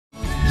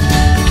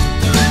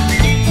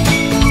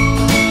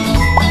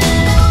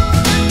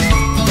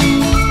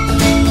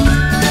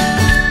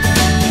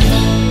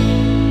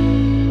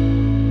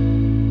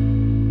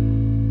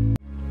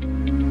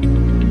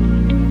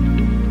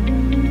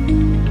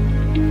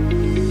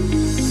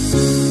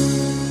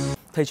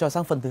Thầy trò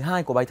sang phần thứ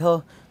hai của bài thơ,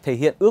 thể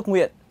hiện ước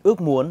nguyện,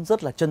 ước muốn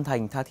rất là chân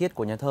thành tha thiết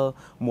của nhà thơ,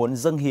 muốn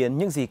dâng hiến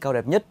những gì cao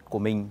đẹp nhất của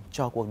mình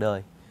cho cuộc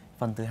đời.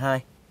 Phần thứ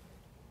hai.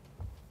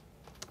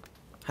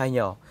 Hai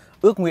nhỏ,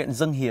 ước nguyện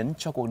dâng hiến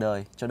cho cuộc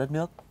đời, cho đất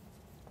nước.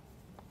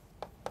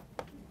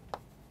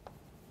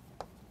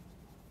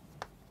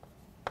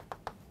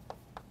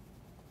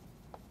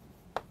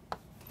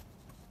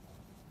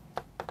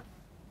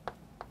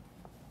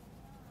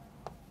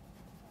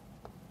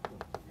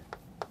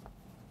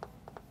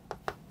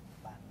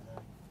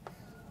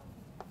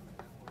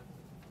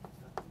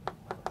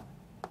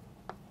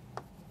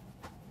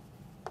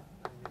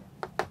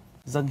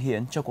 Dâng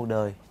hiến cho cuộc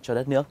đời, cho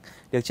đất nước.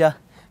 Được chưa?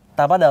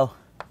 Ta bắt đầu.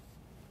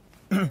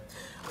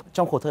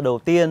 Trong khổ thơ đầu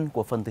tiên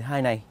của phần thứ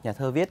hai này, nhà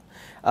thơ viết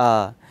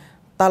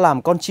ta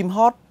làm con chim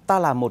hót, ta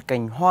làm một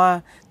cành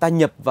hoa, ta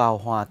nhập vào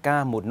hòa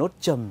ca một nốt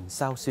trầm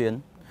sao xuyến.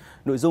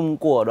 Nội dung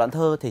của đoạn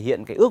thơ thể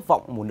hiện cái ước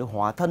vọng muốn được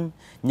hóa thân.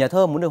 Nhà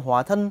thơ muốn được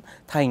hóa thân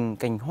thành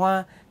cành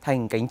hoa,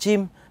 thành cánh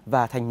chim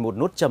và thành một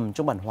nốt trầm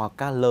trong bản hòa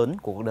ca lớn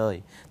của cuộc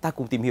đời. Ta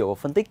cùng tìm hiểu và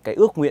phân tích cái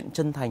ước nguyện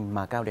chân thành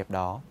mà cao đẹp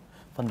đó.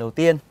 Phần đầu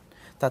tiên,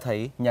 ta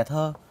thấy nhà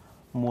thơ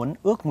muốn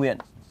ước nguyện.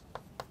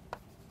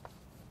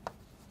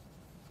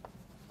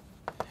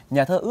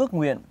 Nhà thơ ước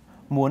nguyện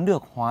muốn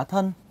được hóa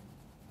thân.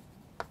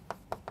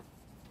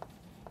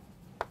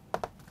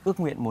 Ước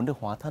nguyện muốn được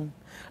hóa thân.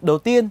 Đầu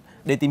tiên,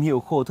 để tìm hiểu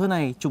khổ thơ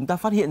này, chúng ta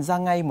phát hiện ra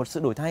ngay một sự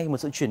đổi thay, một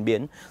sự chuyển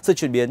biến. Sự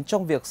chuyển biến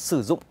trong việc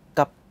sử dụng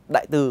cặp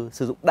đại từ,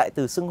 sử dụng đại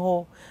từ xưng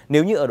hô.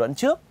 Nếu như ở đoạn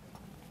trước,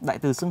 đại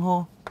từ xưng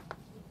hô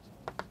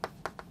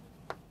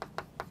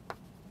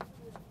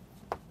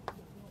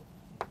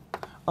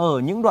ở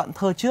những đoạn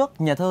thơ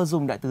trước, nhà thơ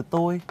dùng đại từ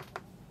tôi.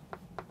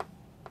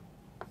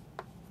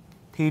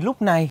 Thì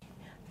lúc này,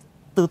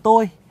 từ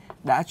tôi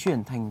đã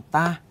chuyển thành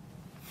ta.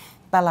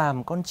 Ta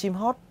làm con chim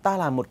hót, ta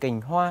làm một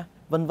cành hoa,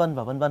 vân vân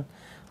và vân vân.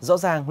 Rõ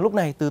ràng lúc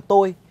này từ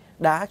tôi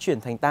đã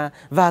chuyển thành ta.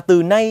 Và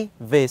từ nay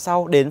về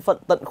sau đến phận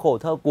tận khổ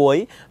thơ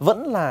cuối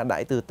vẫn là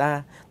đại từ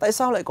ta. Tại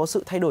sao lại có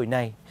sự thay đổi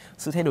này?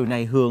 Sự thay đổi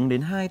này hướng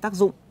đến hai tác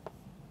dụng.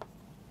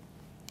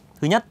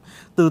 Thứ nhất,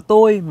 từ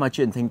tôi mà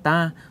chuyển thành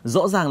ta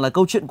rõ ràng là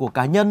câu chuyện của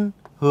cá nhân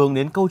hướng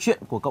đến câu chuyện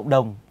của cộng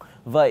đồng.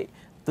 Vậy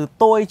từ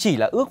tôi chỉ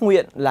là ước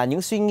nguyện, là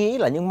những suy nghĩ,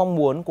 là những mong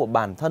muốn của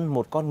bản thân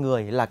một con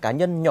người, là cá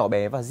nhân nhỏ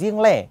bé và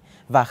riêng lẻ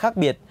và khác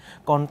biệt.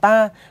 Còn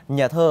ta,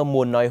 nhà thơ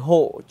muốn nói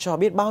hộ cho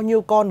biết bao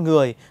nhiêu con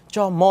người,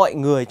 cho mọi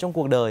người trong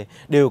cuộc đời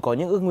đều có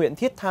những ước nguyện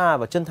thiết tha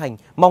và chân thành,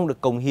 mong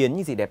được cống hiến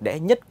những gì đẹp đẽ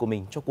nhất của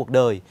mình cho cuộc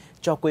đời,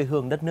 cho quê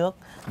hương đất nước.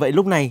 Vậy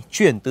lúc này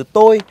chuyển từ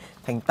tôi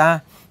thành ta,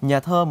 nhà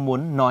thơ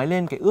muốn nói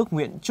lên cái ước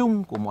nguyện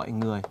chung của mọi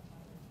người.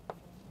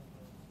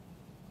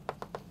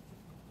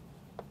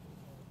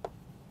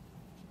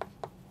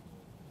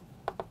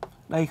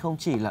 Đây không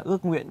chỉ là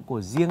ước nguyện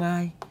của riêng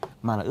ai,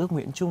 mà là ước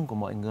nguyện chung của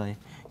mọi người.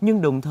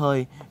 Nhưng đồng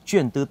thời,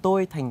 chuyển từ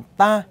tôi thành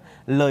ta,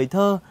 lời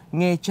thơ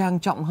nghe trang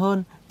trọng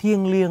hơn,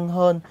 thiêng liêng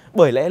hơn.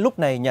 Bởi lẽ lúc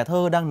này nhà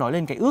thơ đang nói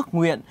lên cái ước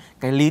nguyện,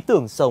 cái lý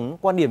tưởng sống,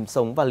 quan điểm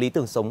sống và lý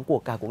tưởng sống của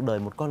cả cuộc đời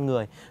một con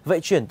người. Vậy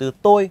chuyển từ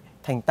tôi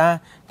thành ta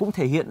cũng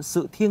thể hiện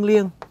sự thiêng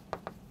liêng.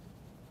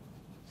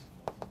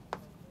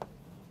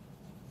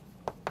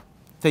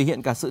 Thể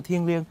hiện cả sự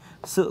thiêng liêng,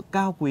 sự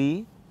cao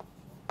quý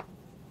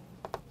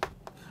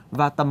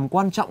và tầm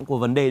quan trọng của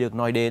vấn đề được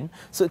nói đến,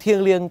 sự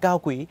thiêng liêng cao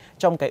quý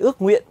trong cái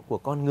ước nguyện của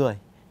con người.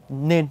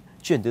 Nên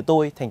chuyển từ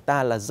tôi thành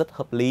ta là rất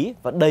hợp lý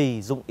và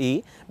đầy dụng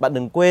ý. Bạn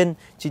đừng quên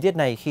chi tiết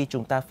này khi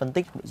chúng ta phân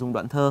tích nội dung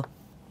đoạn thơ.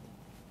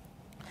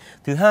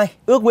 Thứ hai,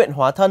 ước nguyện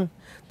hóa thân.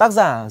 Tác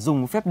giả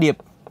dùng phép điệp.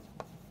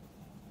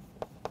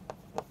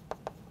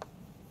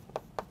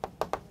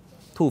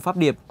 Thủ pháp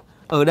điệp.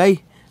 Ở đây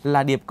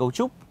là điệp cấu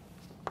trúc.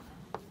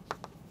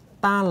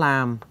 Ta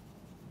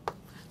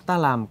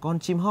làm con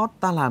chim hót,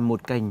 ta làm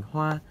một cành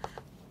hoa,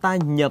 ta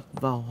nhập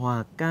vào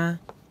hòa ca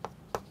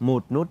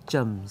một nốt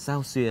trầm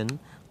sao xuyến.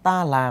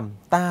 Ta làm,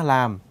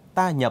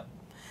 ta nhập.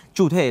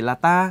 Chủ thể là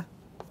ta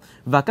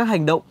và các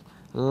hành động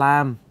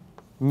làm,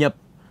 nhập.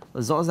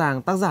 Rõ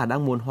ràng tác giả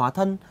đang muốn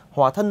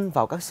hóa thân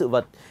vào các sự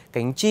vật,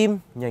 cánh chim,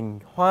 nhành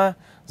hoa,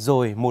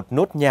 rồi một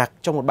nốt nhạc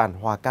trong một bản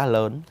hòa ca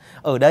lớn.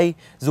 Ở đây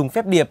dùng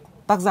phép điệp,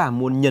 tác giả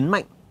muốn nhấn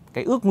mạnh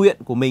cái ước nguyện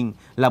của mình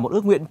là một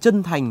ước nguyện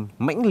chân thành,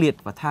 mãnh liệt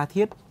và tha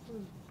thiết.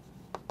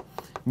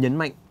 Nhấn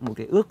mạnh một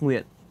cái ước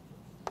nguyện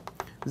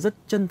rất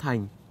chân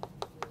thành,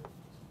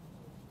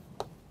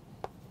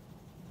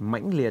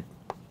 mãnh liệt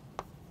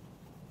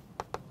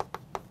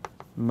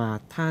mà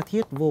tha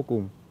thiết vô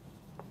cùng.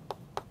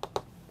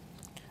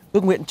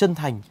 Ước nguyện chân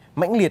thành,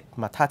 mãnh liệt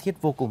mà tha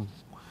thiết vô cùng.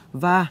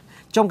 Và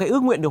trong cái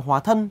ước nguyện được hóa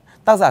thân,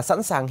 tác giả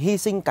sẵn sàng hy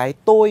sinh cái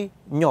tôi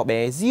nhỏ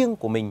bé riêng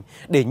của mình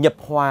để nhập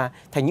hòa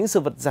thành những sự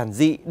vật giản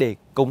dị để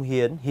cống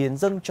hiến, hiến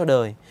dâng cho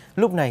đời.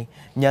 Lúc này,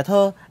 nhà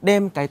thơ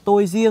đem cái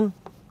tôi riêng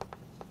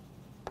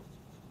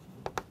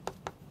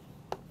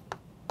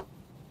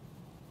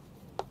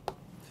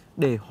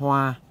để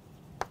hòa,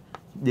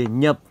 để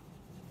nhập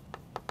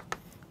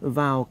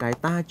vào cái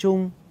ta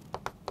chung.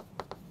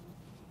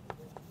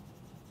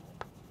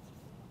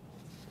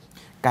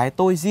 Cái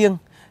tôi riêng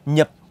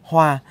nhập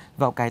hòa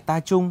vào cái ta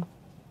chung,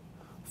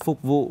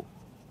 phục vụ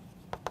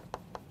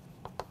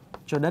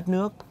cho đất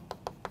nước,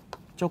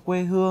 cho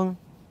quê hương,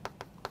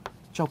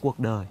 cho cuộc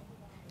đời.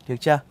 Được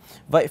chưa?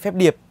 Vậy phép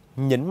điệp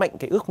nhấn mạnh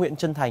cái ước nguyện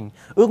chân thành.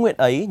 Ước nguyện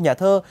ấy, nhà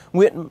thơ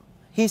nguyện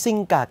hy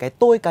sinh cả cái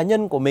tôi cá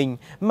nhân của mình,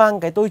 mang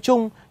cái tôi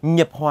chung,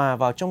 nhập hòa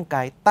vào trong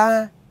cái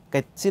ta,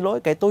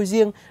 cái tôi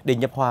riêng, để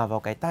nhập hòa vào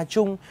cái ta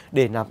chung,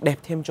 để làm đẹp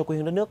thêm cho quê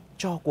hương đất nước,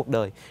 cho cuộc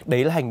đời.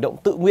 Đấy là hành động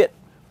tự nguyện.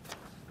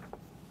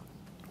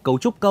 Cấu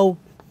trúc câu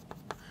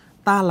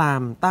ta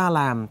làm,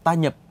 ta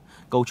nhập.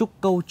 Cấu trúc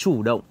câu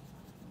chủ động,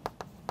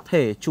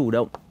 thể chủ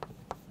động.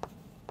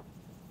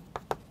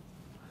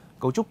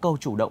 Cấu trúc câu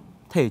chủ động,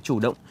 thể chủ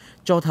động,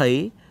 cho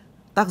thấy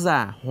tác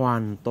giả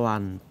hoàn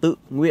toàn tự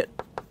nguyện.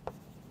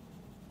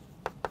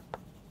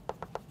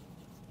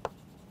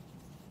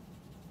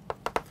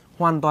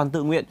 Hoàn toàn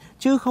tự nguyện,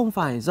 chứ không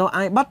phải do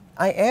ai bắt,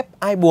 ai ép,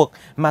 ai buộc,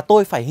 mà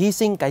tôi phải hy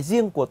sinh cái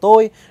riêng của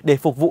tôi để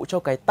phục vụ cho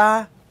cái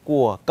ta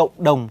của cộng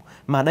đồng.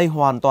 Mà đây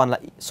hoàn toàn là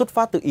xuất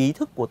phát từ ý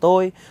thức của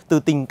tôi, từ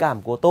tình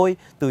cảm của tôi,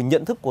 từ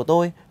nhận thức của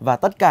tôi, và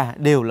tất cả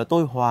đều là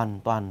tôi hoàn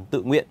toàn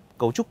tự nguyện.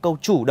 Cấu trúc câu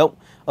chủ động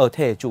ở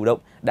thể chủ động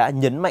đã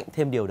nhấn mạnh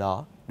thêm điều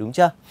đó, đúng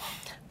chưa?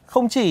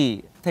 Không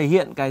chỉ thể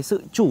hiện cái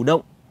sự chủ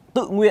động,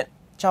 tự nguyện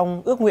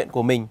trong ước nguyện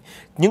của mình,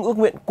 những ước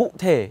nguyện cụ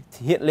thể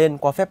hiện lên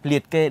qua phép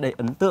liệt kê đầy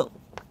ấn tượng.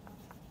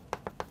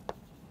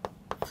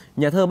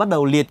 Nhà thơ bắt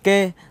đầu liệt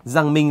kê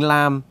rằng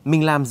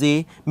mình làm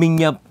gì,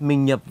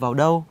 mình nhập vào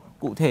đâu.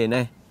 Cụ thể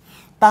này,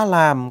 ta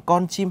làm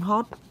con chim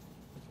hót.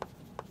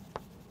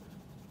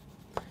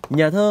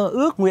 Nhà thơ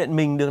ước nguyện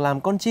mình được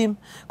làm con chim.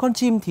 Con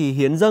chim thì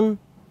hiến dâng,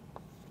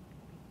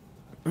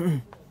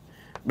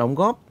 đóng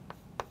góp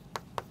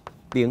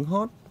tiếng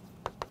hót.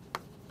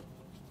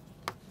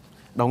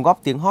 Đóng góp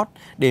tiếng hót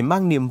để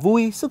mang niềm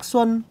vui, sức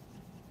xuân.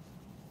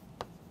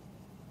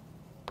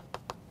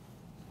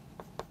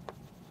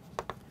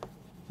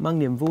 Mang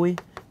niềm vui,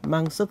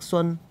 mang sức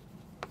xuân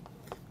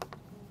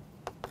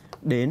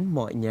đến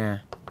mọi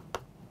nhà.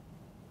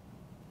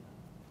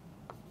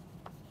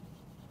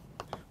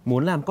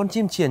 Muốn làm con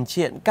chim triền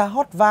triện ca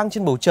hót vang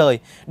trên bầu trời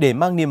để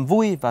mang niềm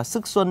vui và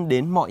sức xuân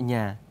đến mọi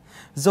nhà.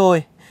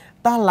 Rồi,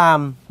 ta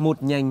làm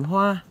một nhành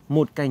hoa,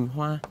 một cành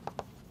hoa.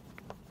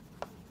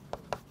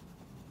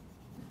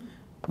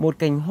 Một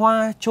cành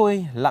hoa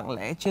trôi lặng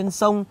lẽ trên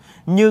sông,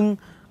 nhưng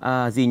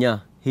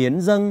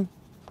hiến dâng,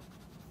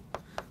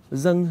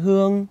 dâng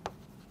hương,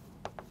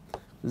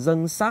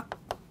 dâng sắc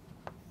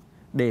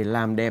để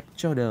làm đẹp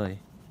cho đời.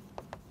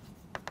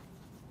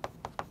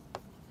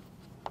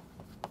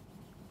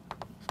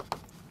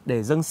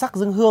 Để dâng sắc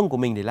dâng hương của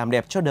mình để làm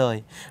đẹp cho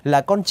đời.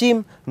 Là con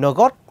chim nó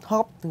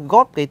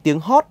góp cái tiếng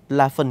hót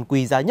là phần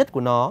quý giá nhất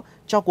của nó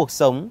cho cuộc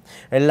sống.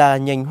 Là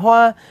nhành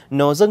hoa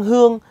nó dâng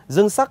hương,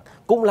 dâng sắc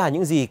cũng là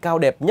những gì cao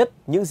đẹp nhất,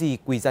 những gì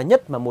quý giá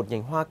nhất mà một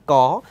nhành hoa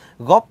có,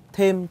 góp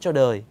thêm cho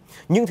đời.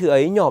 Những thứ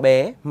ấy nhỏ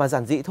bé mà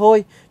giản dị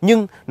thôi,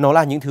 nhưng nó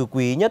là những thứ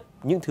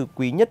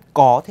quý nhất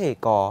có thể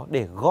có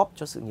để góp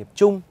cho sự nghiệp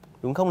chung,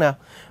 đúng không nào?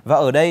 Và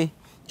ở đây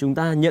chúng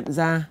ta nhận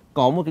ra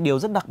có một cái điều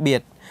rất đặc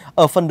biệt.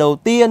 Ở phần đầu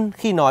tiên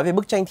khi nói về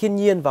bức tranh thiên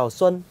nhiên vào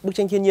xuân, bức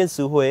tranh thiên nhiên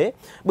xứ Huế,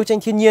 bức tranh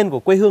thiên nhiên của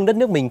quê hương đất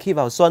nước mình khi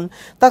vào xuân,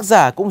 tác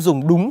giả cũng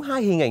dùng đúng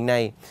hai hình ảnh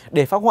này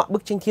để phác họa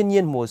bức tranh thiên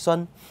nhiên mùa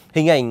xuân.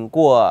 Hình ảnh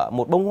của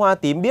một bông hoa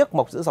tím biếc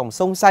mọc giữa dòng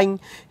sông xanh,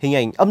 hình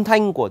ảnh âm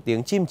thanh của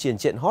tiếng chim triền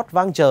triện hót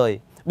vang trời.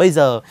 Bây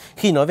giờ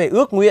khi nói về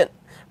ước nguyện,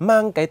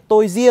 mang cái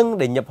tôi riêng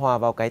để nhập hòa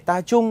vào cái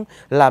ta chung,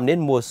 làm nên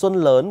mùa xuân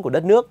lớn của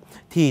đất nước,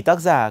 thì tác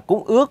giả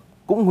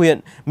cũng nguyện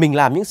mình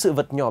làm những sự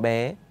vật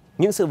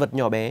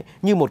nhỏ bé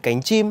như một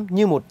cánh chim,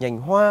 như một nhành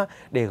hoa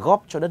để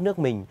góp cho đất nước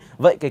mình.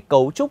 Vậy cái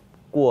cấu trúc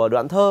của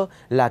đoạn thơ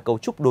là cấu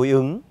trúc đối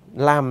ứng,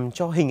 làm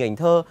cho hình ảnh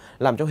thơ,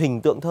 làm cho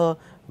hình tượng thơ,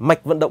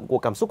 mạch vận động của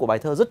cảm xúc của bài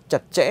thơ rất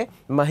chặt chẽ,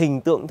 mà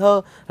hình tượng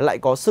thơ lại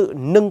có sự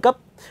nâng cấp,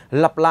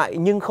 lặp lại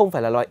nhưng không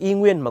phải là loại y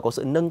nguyên mà có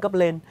sự nâng cấp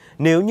lên.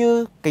 Nếu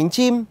như cánh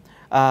chim,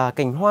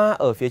 cành hoa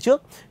ở phía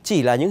trước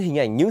chỉ là những hình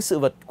ảnh, những sự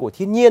vật của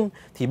thiên nhiên,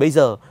 thì bây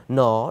giờ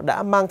nó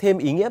đã mang thêm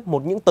ý nghĩa,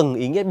 những tầng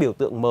ý nghĩa biểu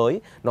tượng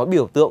mới. Nó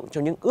biểu tượng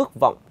cho những ước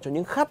vọng, cho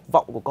những khát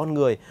vọng của con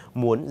người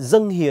muốn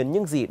dâng hiến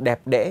những gì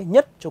đẹp đẽ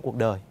nhất cho cuộc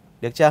đời.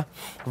 Được chưa?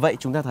 Vậy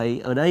chúng ta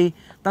thấy ở đây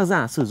tác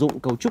giả sử dụng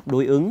cấu trúc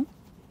đối ứng.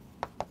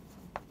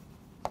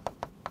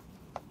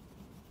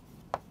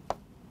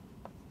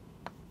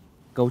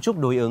 Cấu trúc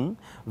đối ứng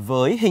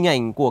với hình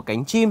ảnh của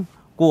cánh chim,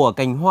 của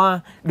cành hoa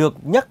được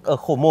nhắc ở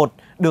khổ 1,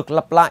 được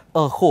lặp lại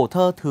ở khổ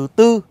thơ thứ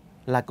 4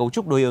 là cấu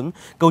trúc đối ứng.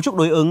 Cấu trúc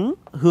đối ứng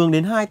hướng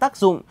đến hai tác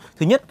dụng.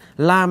 Thứ nhất,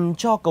 làm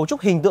cho cấu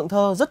trúc hình tượng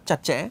thơ rất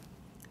chặt chẽ.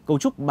 Cấu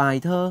trúc bài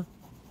thơ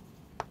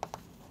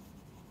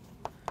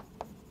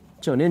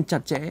trở nên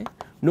chặt chẽ.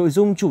 Nội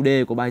dung chủ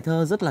đề của bài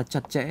thơ rất là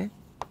chặt chẽ.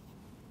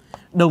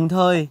 Đồng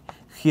thời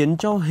khiến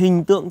cho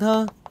hình tượng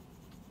thơ,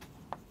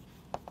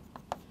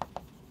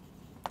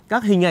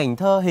 các hình ảnh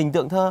thơ, hình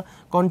tượng thơ,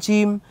 con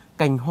chim,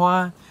 cành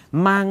hoa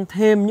mang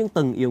thêm những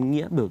tầng ý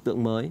nghĩa biểu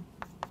tượng mới.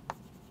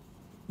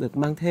 Được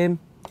mang thêm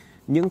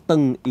những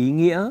tầng ý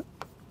nghĩa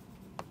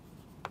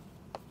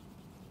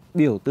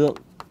biểu tượng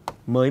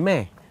mới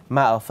mẻ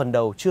mà ở phần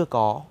đầu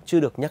chưa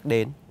được nhắc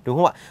đến. đúng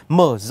không ạ?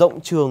 Mở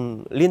rộng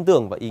trường liên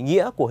tưởng và ý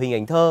nghĩa của hình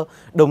ảnh thơ,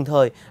 đồng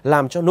thời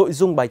làm cho nội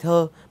dung bài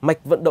thơ,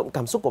 mạch vận động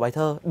cảm xúc của bài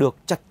thơ được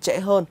chặt chẽ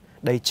hơn.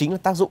 Đấy chính là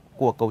tác dụng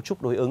của cấu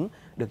trúc đối ứng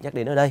được nhắc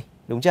đến ở đây,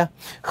 đúng chưa?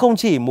 Không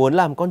chỉ muốn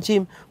làm con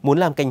chim, muốn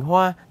làm cành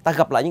hoa, ta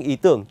gặp lại những ý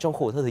tưởng trong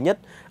khổ thơ thứ nhất.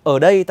 Ở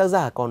đây tác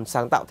giả còn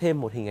sáng tạo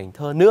thêm một hình ảnh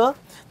thơ nữa.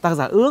 Tác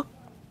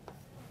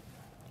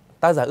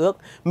giả ước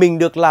mình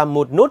được làm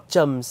một nốt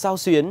trầm sao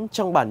xuyến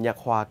trong bản nhạc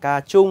hòa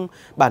ca chung,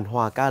 bản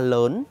hòa ca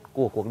lớn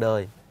của cuộc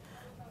đời.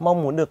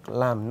 Mong muốn được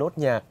làm một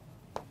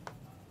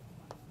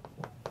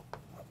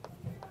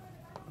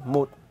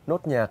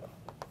nốt nhạc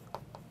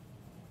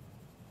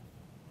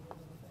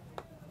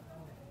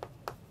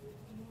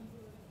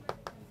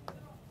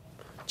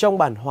trong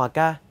bản hòa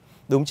ca,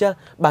 đúng chưa?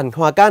 Bản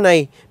hòa ca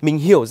này mình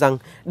hiểu rằng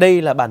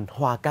đây là bản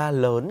hòa ca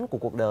lớn của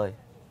cuộc đời.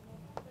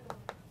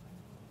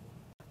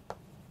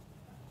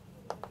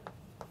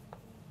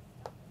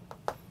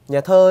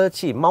 Nhà thơ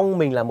chỉ mong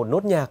mình là một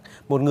nốt nhạc,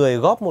 một người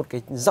góp một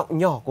cái giọng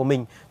nhỏ của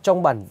mình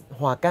trong bản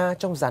hòa ca,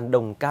 trong dàn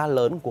đồng ca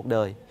lớn của cuộc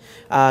đời.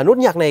 Nốt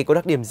nhạc này có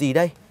đặc điểm gì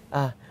đây?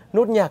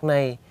 Nốt nhạc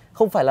này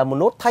không phải là một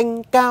nốt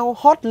thanh cao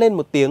hót lên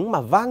một tiếng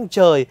mà vang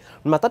trời,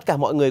 mà tất cả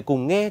mọi người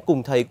cùng nghe,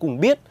 cùng thấy, cùng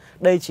biết.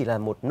 Đây chỉ là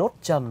một nốt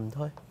trầm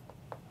thôi.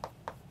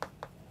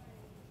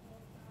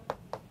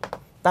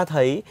 Ta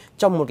thấy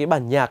trong một cái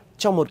bản nhạc,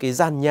 trong một cái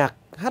dàn nhạc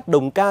hát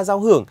đồng ca giao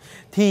hưởng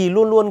thì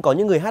luôn luôn có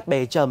những người hát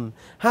bè trầm,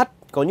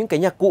 có những cái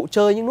nhạc cụ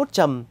chơi những nốt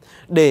trầm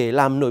để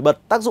làm nổi bật.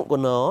 Tác dụng của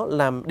nó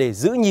làm để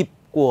giữ nhịp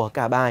của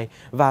cả bài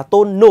và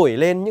tôn nổi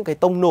lên những cái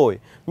tông nổi,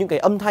 những cái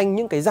âm thanh,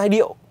 những cái giai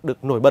điệu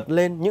được nổi bật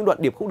lên, những đoạn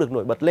điệp khúc được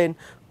nổi bật lên.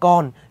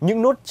 Còn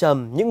những nốt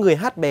trầm, những người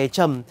hát bè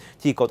trầm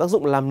thì có tác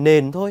dụng làm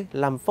nền thôi,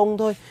 làm phông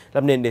thôi,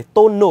 làm nền để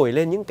tôn nổi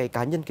lên những cái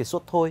cá nhân kiệt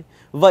xuất thôi.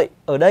 Vậy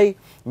ở đây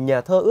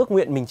nhà thơ ước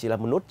nguyện mình chỉ là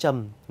một nốt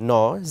trầm,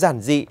 nó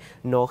giản dị,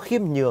 nó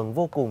khiêm nhường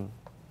vô cùng.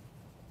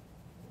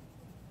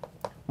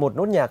 Một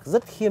nốt nhạc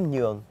rất khiêm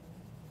nhường,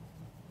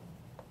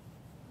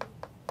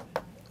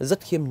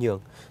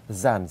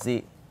 giản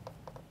dị.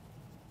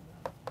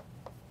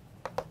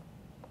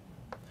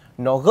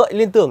 Nó gợi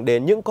liên tưởng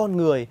đến những con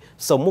người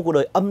sống một cuộc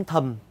đời âm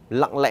thầm,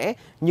 lặng lẽ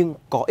nhưng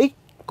có ích,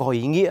 có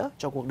ý nghĩa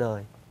cho cuộc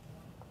đời.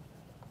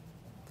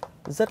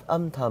 Rất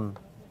âm thầm,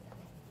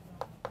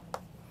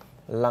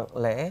 lặng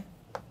lẽ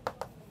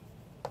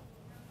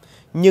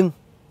nhưng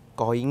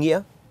có ý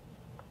nghĩa,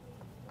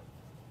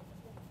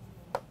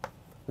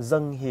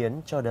 dâng hiến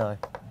cho đời.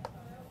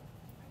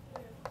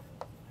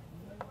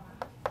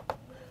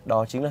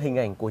 Đó chính là hình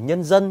ảnh của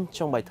nhân dân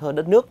trong bài thơ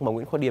Đất nước mà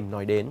Nguyễn Khoa Điểm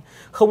nói đến.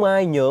 Không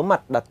ai nhớ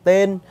mặt đặt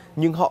tên,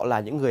 nhưng họ là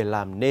những người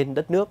làm nên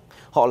đất nước.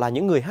 Họ là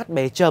những người hát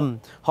bè trầm,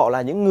 họ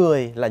là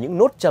những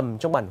nốt trầm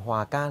trong bản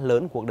hòa ca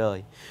lớn cuộc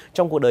đời.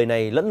 Trong cuộc đời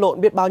này lẫn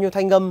lộn biết bao nhiêu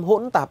thanh âm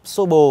hỗn tạp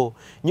xô bồ.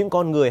 Những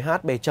con người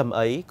hát bè trầm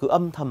ấy cứ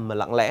âm thầm mà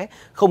lặng lẽ,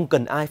 không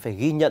cần ai phải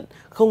ghi nhận,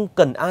 không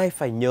cần ai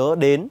phải nhớ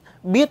đến,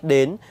 biết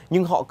đến,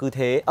 nhưng họ cứ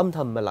thế âm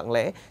thầm mà lặng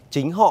lẽ.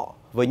 Chính họ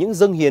với những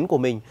dâng hiến của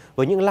mình,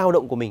 với những lao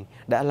động của mình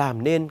đã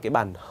làm nên cái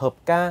bản hợp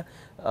ca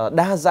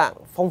đa dạng,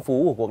 phong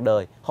phú của cuộc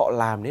đời. Họ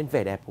làm nên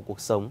vẻ đẹp của cuộc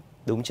sống,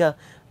 đúng chưa?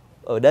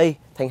 Ở đây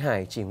Thanh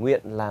Hải chỉ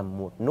nguyện làm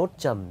một nốt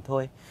trầm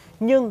thôi.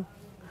 Nhưng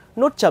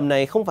nốt trầm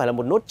này không phải là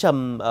một nốt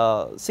trầm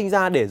sinh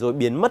ra để rồi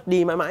biến mất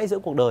đi mãi mãi giữa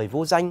cuộc đời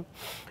vô danh.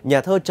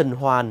 Nhà thơ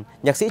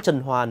nhạc sĩ Trần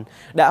Hoàn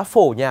đã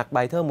phổ nhạc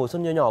bài thơ Mùa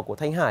Xuân Nho Nhỏ của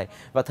Thanh Hải.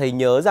 Và thầy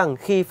nhớ rằng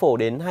khi phổ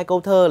đến hai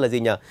câu thơ là gì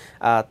nhỉ?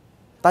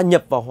 Ta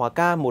nhập vào hòa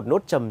ca một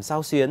nốt trầm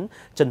sao xuyến.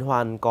 Trần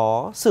Hoàn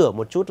có sửa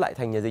một chút lại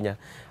thành là gì nhỉ?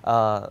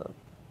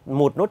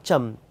 Một nốt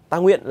trầm, ta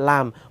nguyện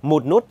làm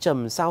một nốt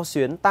trầm sao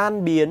xuyến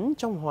tan biến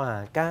trong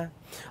hòa ca.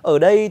 Ở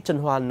đây Trần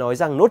Hoàn nói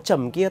rằng nốt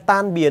trầm kia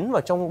tan biến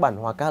vào trong bản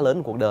hòa ca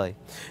lớn của cuộc đời.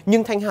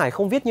 Nhưng Thanh Hải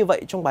không viết như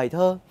vậy trong bài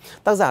thơ.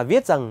 Tác giả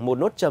viết rằng một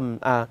nốt trầm,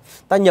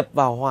 ta nhập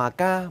vào hòa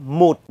ca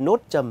một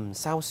nốt trầm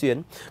sao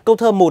xuyến. Câu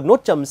thơ một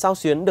nốt trầm sao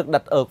xuyến được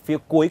đặt ở phía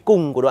cuối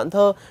cùng của đoạn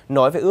thơ,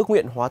 nói về ước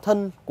nguyện hóa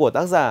thân của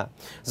tác giả.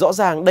 Rõ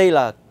ràng đây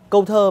là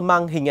câu thơ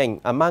mang hình ảnh,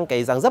 mang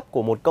cái dáng dấp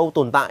của một câu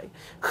tồn tại,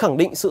 khẳng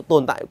định sự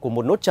tồn tại của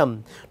một nốt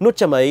trầm. Nốt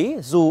trầm ấy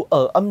dù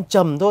ở âm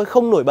trầm thôi,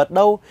 không nổi bật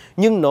đâu,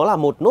 nhưng nó là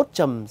một nốt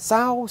trầm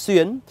sao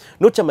xuyến.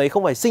 Nốt trầm ấy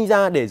không phải sinh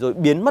ra để rồi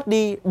biến mất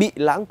đi, bị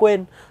lãng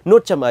quên.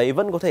 Nốt trầm ấy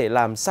vẫn có thể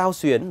làm sao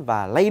xuyến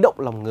và lay động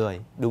lòng người,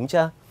 đúng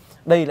chưa?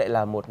 Đây lại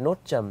là một nốt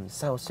trầm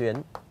sao xuyến.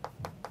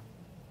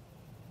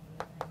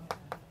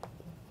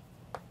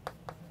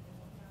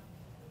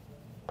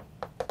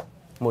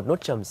 Một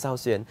nốt trầm sao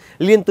xuyến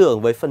liên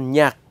tưởng với phần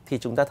nhạc thì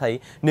chúng ta thấy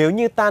nếu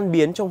như tan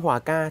biến trong hòa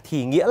ca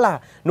thì nghĩa là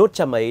nốt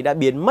trầm ấy đã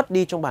biến mất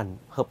đi trong bản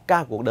hợp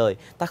ca của cuộc đời.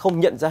 Ta không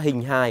nhận ra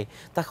hình hài,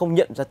 ta không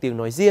nhận ra tiếng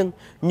nói riêng.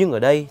 Nhưng ở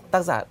đây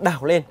tác giả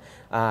đảo lên,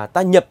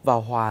 ta nhập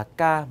vào hòa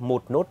ca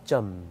một nốt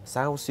trầm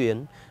sao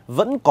xuyến.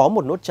 Vẫn có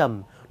một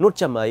nốt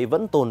trầm ấy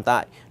vẫn tồn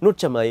tại, nốt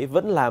trầm ấy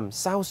vẫn làm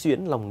sao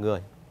xuyến lòng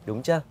người,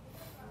 đúng chưa?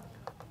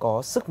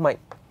 Có sức mạnh,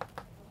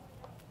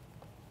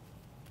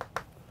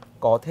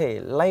 có thể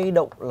lay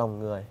động lòng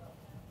người.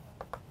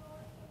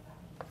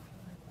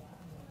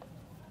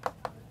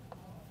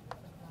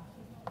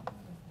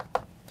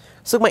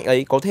 Sức mạnh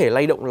ấy có thể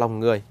lay động lòng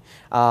người.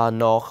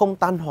 Nó không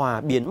tan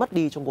hòa biến mất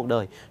đi trong cuộc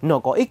đời. Nó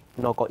có ích,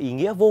 nó có ý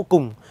nghĩa vô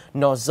cùng.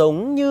 Nó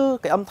giống như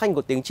cái âm thanh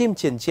của tiếng chim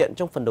triền triện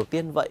trong phần đầu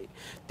tiên vậy.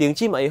 Tiếng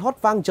chim ấy hót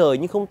vang trời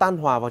nhưng không tan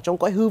hòa vào trong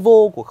cõi hư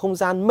vô của không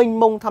gian mênh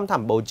mông thăm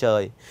thẳm bầu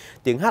trời.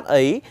 Tiếng hát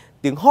ấy,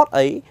 tiếng hót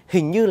ấy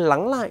hình như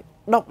lắng lại,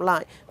 đọng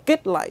lại,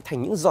 kết lại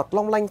thành những giọt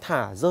long lanh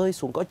thả rơi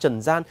xuống cõi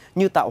trần gian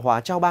như tạo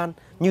hóa trao ban,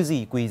 như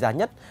gì quý giá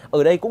nhất.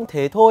 Ở đây cũng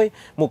thế thôi,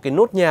 một cái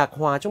nốt nhạc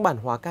hòa trong bản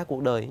hòa ca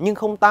cuộc đời nhưng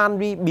không tan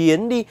đi,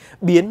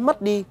 biến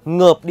mất đi,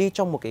 ngợp đi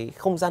trong một cái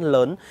không gian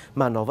lớn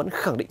mà nó vẫn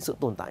khẳng định sự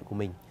tồn tại của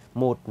mình.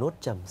 Một nốt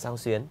trầm sao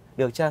xuyến,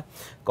 được chưa?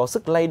 Có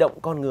sức lay động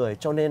con người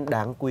cho nên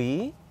đáng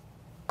quý,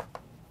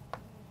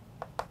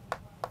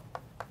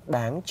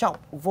 đáng trọng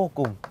vô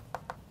cùng.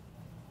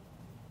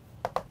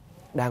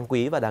 Đáng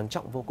quý và đáng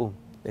trọng vô cùng,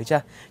 được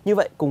chưa? Như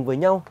vậy cùng với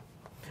nhau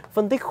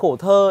phân tích khổ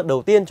thơ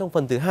đầu tiên trong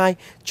phần thứ hai,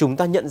 chúng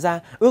ta nhận ra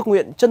ước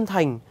nguyện chân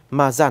thành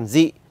mà giản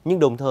dị nhưng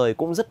đồng thời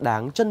cũng rất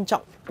đáng trân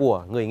trọng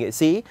của người nghệ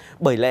sĩ.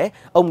 Bởi lẽ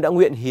ông đã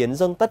nguyện hiến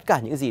dâng tất cả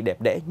những gì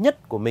đẹp đẽ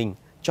nhất của mình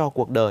cho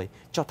cuộc đời,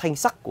 cho thanh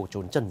sắc của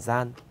chốn trần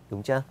gian,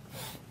 đúng chưa?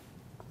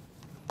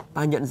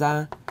 Ta nhận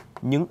ra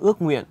những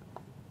ước nguyện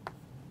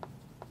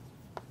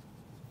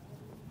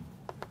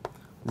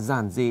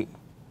giản dị,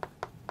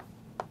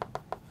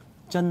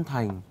 chân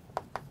thành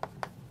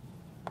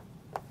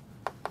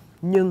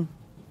nhưng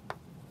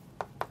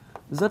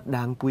rất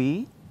đáng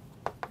quý,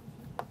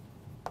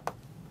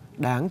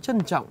 đáng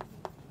trân trọng.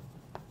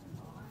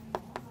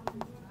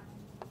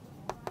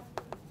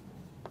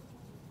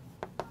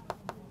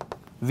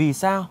 Vì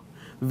sao?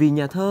 Vì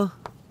nhà thơ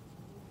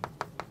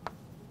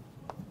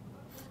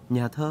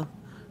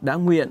đã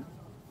nguyện,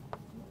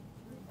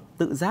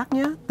 tự giác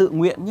nhé, tự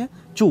nguyện nhé,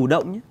 chủ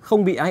động nhé,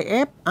 không bị ai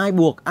ép, ai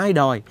buộc, ai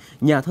đòi.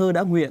 Nhà thơ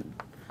đã nguyện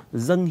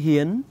dâng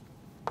hiến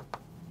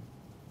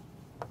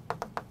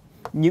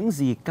những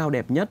gì cao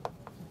đẹp nhất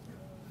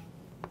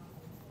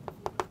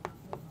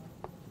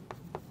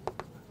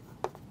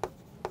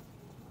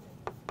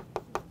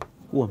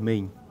của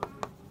mình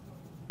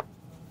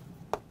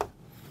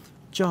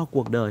cho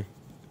cuộc đời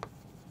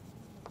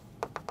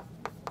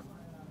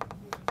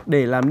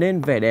để làm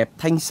nên vẻ đẹp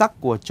thanh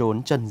sắc của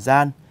chốn trần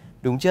gian,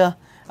 đúng chưa?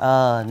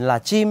 Là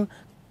chim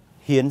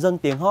hiến dâng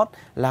tiếng hót,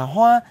 là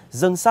hoa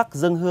dâng sắc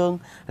dâng hương,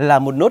 là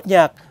một nốt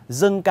nhạc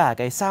dâng cả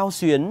cái sao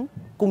xuyến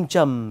cung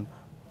trầm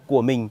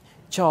của mình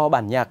cho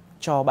bản nhạc,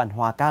 cho bản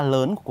hòa ca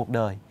lớn của cuộc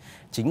đời.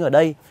 Chính ở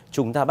đây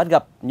chúng ta bắt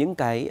gặp những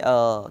cái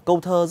câu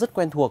thơ rất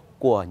quen thuộc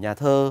của nhà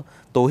thơ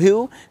Tố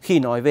Hữu khi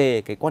nói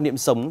về cái quan niệm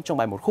sống trong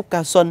bài Một khúc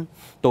ca xuân.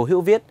 Tố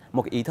Hữu viết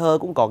một cái ý thơ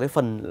cũng có cái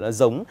phần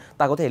giống,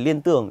 ta có thể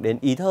liên tưởng đến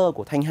ý thơ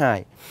của Thanh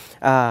Hải,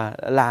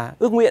 là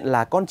ước nguyện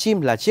là con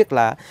chim là chiếc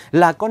lá,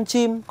 là con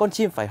chim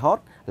phải hót,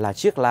 là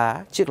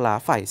chiếc lá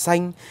phải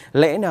xanh,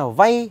 lẽ nào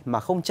vay mà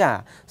không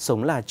trả,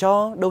 sống là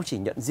cho đâu chỉ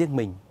nhận riêng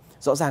mình.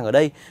 Rõ ràng ở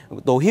đây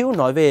Tố Hữu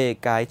nói về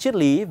cái triết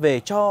lý về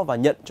cho và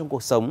nhận trong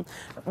cuộc sống,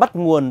 bắt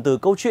nguồn từ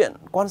câu chuyện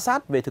quan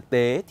sát về thực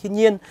tế thiên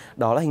nhiên.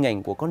 Đó là hình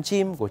ảnh của con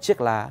chim, của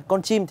chiếc lá.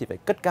 Con chim thì phải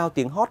cất cao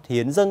tiếng hót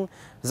hiến dâng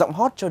giọng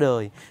hót cho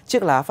đời,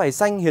 chiếc lá phải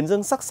xanh hiến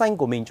dâng sắc xanh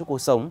của mình cho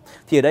cuộc sống.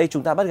 Thì ở đây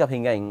chúng ta bắt gặp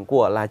hình ảnh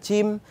của là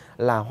chim,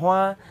 là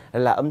hoa,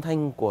 là âm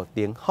thanh của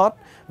tiếng hót,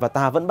 và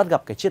ta vẫn bắt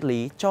gặp cái triết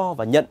lý cho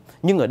và nhận.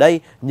 Nhưng ở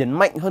đây nhấn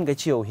mạnh hơn cái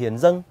chiều hiến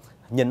dâng,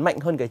 nhấn mạnh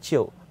hơn cái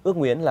chiều ước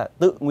nguyện là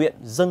tự nguyện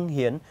dâng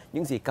hiến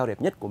những gì cao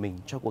đẹp nhất của mình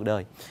cho cuộc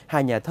đời.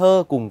 Hai nhà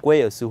thơ cùng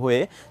quê ở xứ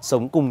Huế,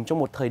 sống cùng trong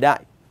một thời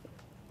đại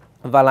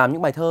và làm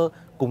những bài thơ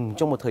cùng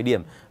trong một thời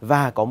điểm,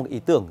 và có một ý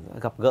tưởng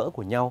gặp gỡ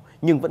của nhau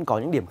nhưng vẫn có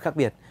những điểm khác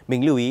biệt.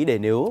 Mình lưu ý để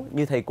nếu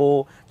như thầy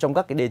cô trong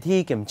các cái đề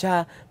thi kiểm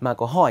tra mà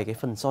có hỏi cái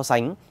phần so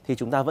sánh thì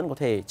chúng ta vẫn có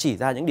thể chỉ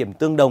ra những điểm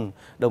tương đồng,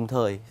 đồng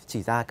thời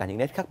chỉ ra cả những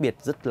nét khác biệt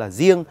rất là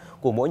riêng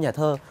của mỗi nhà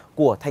thơ,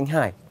 của Thanh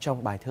Hải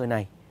trong bài thơ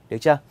này. Được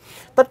chưa?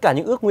 Tất cả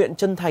những ước nguyện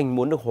chân thành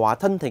muốn được hóa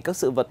thân thành các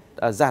sự vật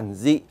giản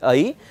dị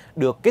ấy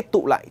được kết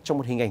tụ lại trong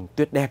một hình ảnh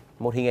tuyệt đẹp,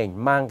 một hình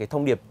ảnh mang cái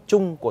thông điệp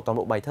chung của toàn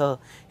bộ bài thơ,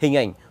 hình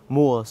ảnh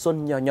mùa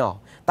xuân nho nhỏ.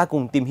 Ta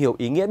cùng tìm hiểu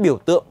ý nghĩa biểu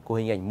tượng của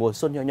hình ảnh mùa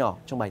xuân nho nhỏ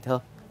trong bài thơ.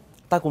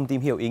 Ta cùng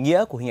tìm hiểu ý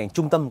nghĩa của hình ảnh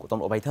trung tâm của toàn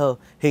bộ bài thơ,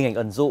 hình ảnh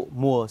ẩn dụ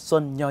mùa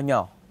xuân nho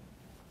nhỏ.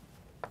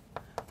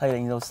 Thầy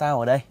đánh dấu sao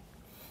ở đây?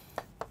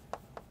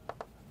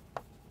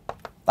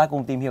 Ta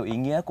cùng tìm hiểu ý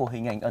nghĩa của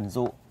hình ảnh ẩn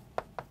dụ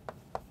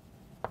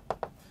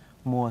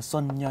mùa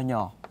xuân nho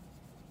nhỏ.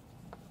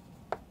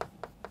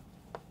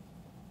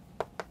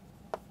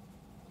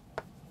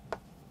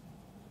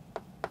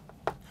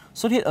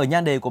 Xuất hiện ở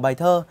nhan đề của bài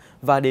thơ,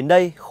 và đến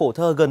đây khổ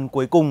thơ gần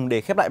cuối cùng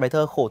để khép lại bài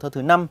thơ khổ thơ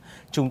thứ 5,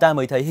 chúng ta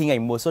mới thấy hình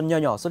ảnh mùa xuân nho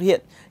nhỏ xuất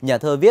hiện. Nhà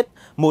thơ viết: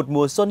 một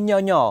mùa xuân nho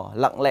nhỏ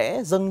lặng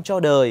lẽ dâng cho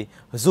đời,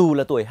 dù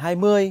là tuổi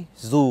 20,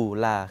 dù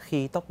là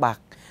khi tóc bạc.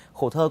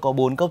 Khổ thơ có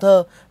 4 câu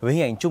thơ với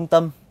hình ảnh trung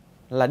tâm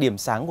là điểm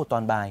sáng của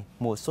toàn bài,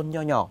 mùa xuân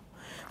nho nhỏ.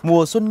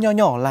 Mùa xuân nho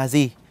nhỏ là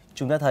gì?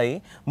 Chúng ta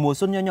thấy mùa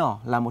xuân nho nhỏ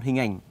là một hình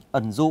ảnh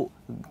ẩn dụ,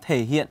 thể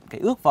hiện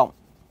cái ước vọng,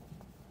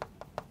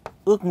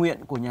 ước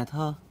nguyện của nhà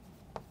thơ,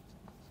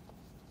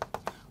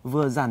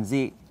 vừa giản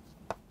dị,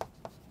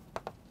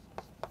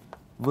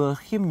 vừa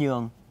khiêm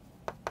nhường,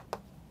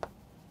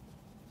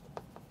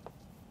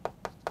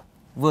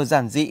 vừa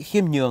giản dị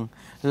khiêm nhường,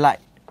 lại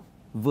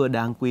vừa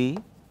đáng quý.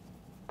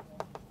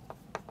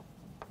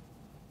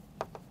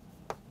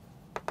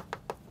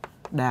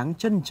 Đáng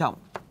trân trọng.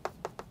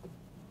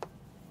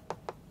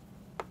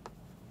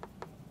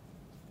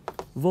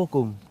 Vô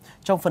cùng.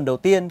 Trong phần đầu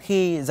tiên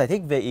khi giải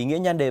thích về ý nghĩa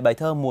nhan đề bài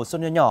thơ Mùa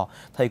xuân nho nhỏ,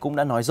 thầy cũng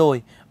đã nói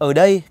rồi. Ở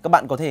đây các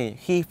bạn có thể,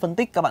 khi phân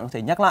tích các bạn có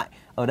thể nhắc lại.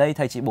 Ở đây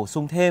thầy chỉ bổ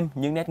sung thêm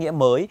những nét nghĩa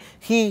mới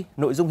khi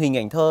nội dung hình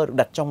ảnh thơ được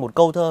đặt trong một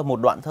câu thơ, một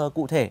đoạn thơ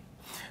cụ thể.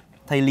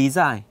 Thầy lý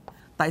giải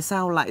tại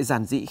sao lại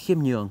giản dị khiêm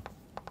nhường.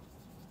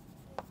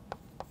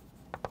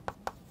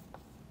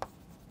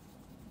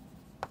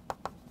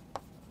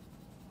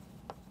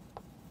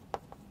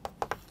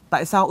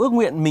 Tại sao ước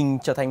nguyện mình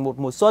trở thành một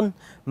mùa xuân,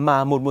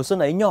 mà một mùa xuân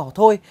ấy nhỏ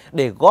thôi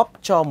để góp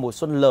cho mùa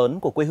xuân lớn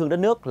của quê hương đất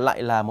nước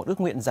lại là một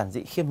ước nguyện giản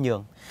dị khiêm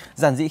nhường.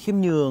 Giản dị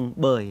khiêm nhường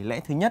bởi lẽ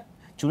thứ nhất,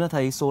 chúng ta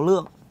thấy số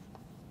lượng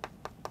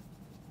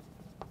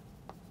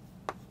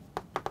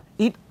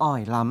ít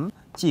ỏi lắm,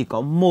 chỉ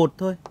có một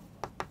thôi.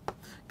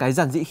 Cái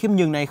giản dị khiêm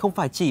nhường này không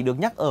phải chỉ được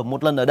nhắc ở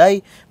một lần ở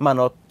đây, mà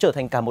nó trở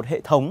thành cả một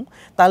hệ thống.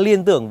 Ta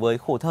liên tưởng với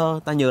khổ thơ,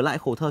 ta nhớ lại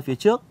khổ thơ phía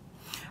trước.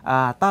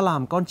 Ta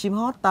làm con chim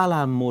hót, ta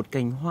làm một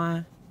cành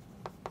hoa.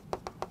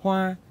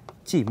 Hoa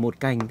chỉ một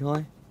cành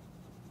thôi.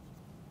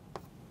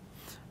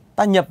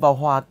 Ta nhập vào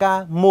hòa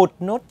ca một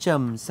nốt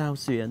trầm sao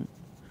xuyến.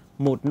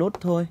 Một nốt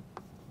thôi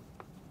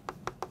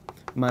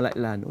mà lại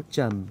là nốt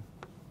trầm.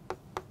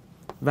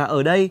 Và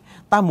ở đây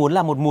ta muốn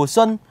làm một mùa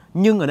xuân,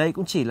 nhưng ở đây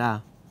cũng chỉ là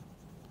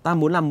ta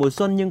muốn làm mùa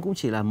xuân nhưng cũng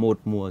chỉ là một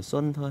mùa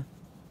xuân thôi.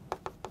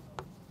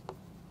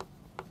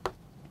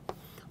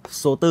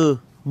 Số từ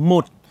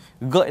một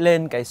gợi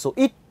lên cái số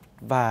ít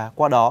và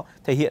qua đó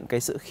thể hiện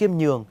cái sự khiêm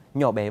nhường,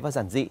 nhỏ bé và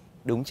giản dị.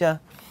 Đúng chưa?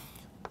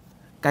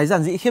 Cái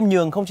giản dị khiêm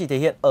nhường không chỉ thể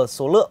hiện ở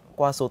số lượng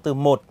qua số từ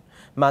 1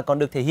 mà còn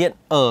được thể hiện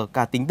ở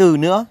cả tính từ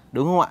nữa,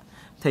 đúng không ạ?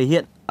 Thể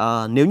hiện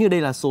nếu như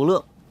đây là số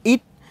lượng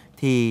ít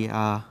thì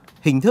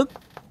hình thức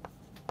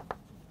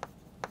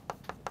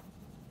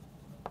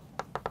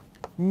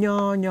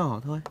nho nhỏ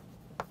thôi.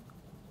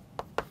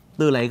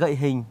 Từ lấy gợi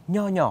hình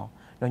nho nhỏ,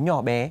 nó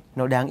nhỏ bé,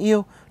 nó đáng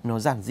yêu, nó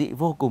giản dị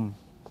vô cùng.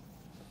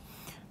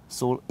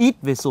 Số ít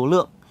về số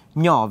lượng,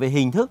 nhỏ về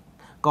hình thức,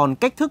 còn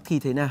cách thức thì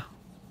thế nào?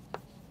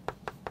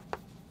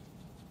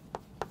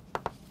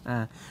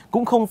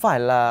 Cũng không phải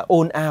là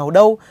ồn ào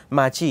đâu,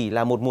 mà chỉ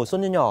là một mùa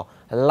xuân nho nhỏ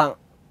lặng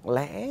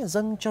lẽ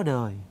dâng cho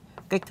đời.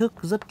 Cách thức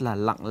rất là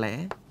lặng lẽ.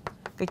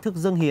 Cách thức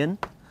dâng hiến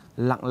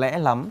lặng lẽ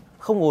lắm,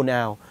 không ồn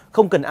ào,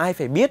 không cần ai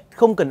phải biết,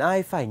 không cần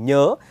ai phải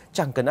nhớ,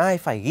 chẳng cần ai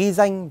phải ghi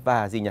danh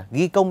và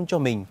ghi công cho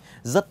mình,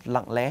 rất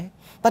lặng lẽ.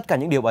 Tất cả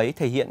những điều ấy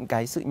thể hiện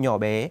cái sự nhỏ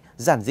bé,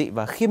 giản dị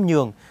và khiêm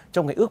nhường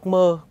trong cái ước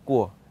mơ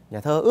của nhà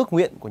thơ, ước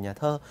nguyện của nhà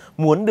thơ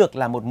muốn được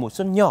là một mùa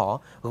xuân nhỏ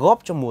góp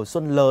cho mùa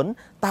xuân lớn,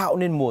 tạo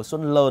nên mùa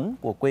xuân lớn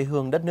của quê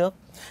hương đất nước.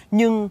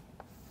 Nhưng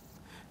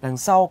đằng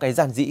sau cái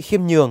giản dị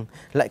khiêm nhường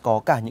lại có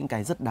cả những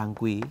cái rất đáng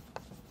quý.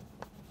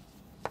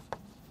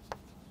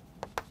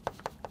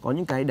 Có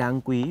những cái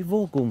đáng quý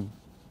vô cùng.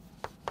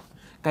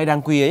 Cái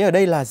đáng quý ấy ở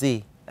đây là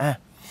gì?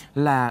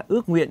 Là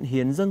ước nguyện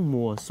hiến dâng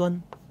mùa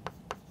xuân.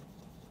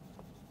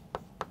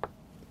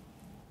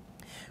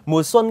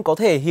 Mùa xuân có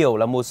thể hiểu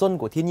là mùa xuân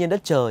của thiên nhiên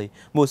đất trời,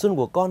 mùa xuân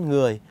của con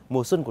người,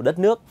 mùa xuân của đất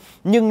nước.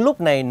 Nhưng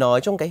lúc này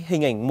nói trong cái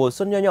hình ảnh mùa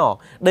xuân nho nhỏ,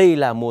 đây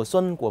là mùa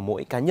xuân của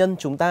mỗi cá nhân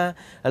chúng ta,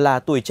 là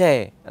tuổi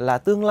trẻ, là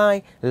tương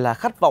lai, là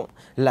khát vọng,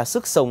 là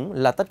sức sống,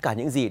 là tất cả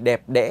những gì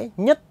đẹp đẽ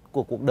nhất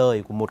của cuộc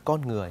đời của một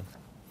con người.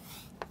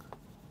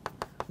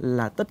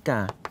 Là tất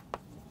cả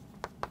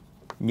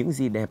những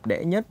gì đẹp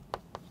đẽ nhất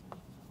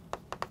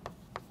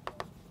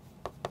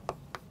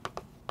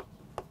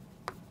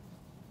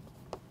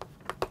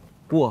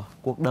của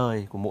cuộc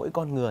đời của mỗi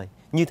con người.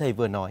 Như thầy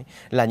vừa nói,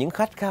 là những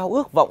khát khao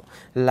ước vọng,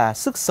 là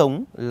sức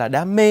sống, là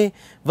đam mê,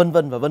 vân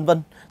vân và vân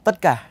vân.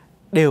 Tất cả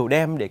đều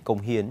đem để cống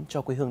hiến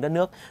cho quê hương đất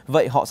nước.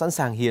 Vậy họ sẵn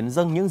sàng hiến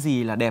dâng những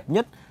gì là đẹp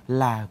nhất,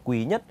 là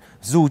quý nhất,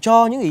 dù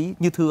cho những ý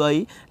như thứ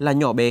ấy là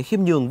nhỏ bé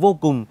khiêm nhường vô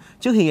cùng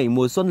trước hình ảnh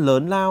mùa xuân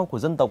lớn lao của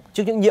dân tộc,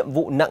 trước những nhiệm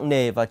vụ nặng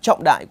nề và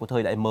trọng đại của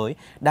thời đại mới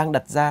đang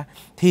đặt ra,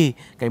 thì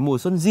cái mùa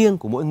xuân riêng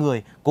của mỗi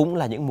người cũng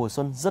là những mùa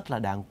xuân rất là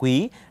đáng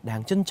quý,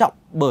 đáng trân trọng,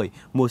 bởi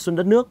mùa xuân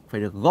đất nước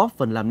phải được góp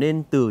phần làm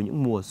nên từ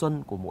những mùa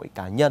xuân của mỗi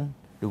cá nhân,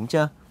 đúng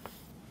chưa?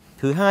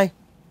 Thứ hai,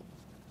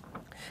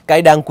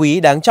 cái đáng quý,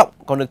 đáng trọng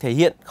còn được thể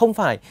hiện không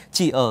phải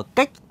chỉ ở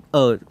cách,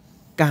 ở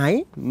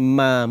cái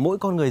mà mỗi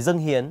con người dâng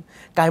hiến.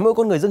 Cái mỗi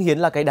con người dâng hiến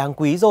là cái đáng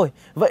quý rồi.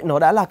 Vậy nó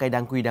đã là cái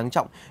đáng quý, đáng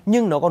trọng.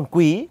 Nhưng nó còn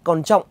quý,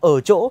 còn trọng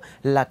ở chỗ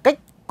là cách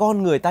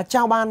con người ta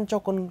trao ban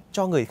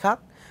cho người khác.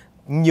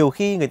 Nhiều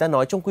khi người ta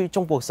nói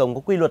trong cuộc sống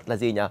có quy luật là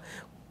gì nhỉ?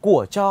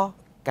 Của cho,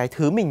 cái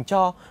thứ mình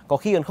cho có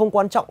khi còn không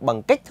quan trọng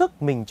bằng cách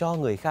thức mình cho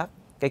người khác.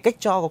 Cái cách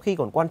cho có khi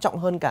còn quan trọng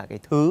hơn cả cái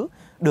thứ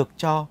được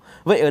cho.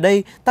 Vậy ở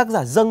đây tác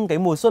giả dâng cái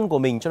mùa xuân của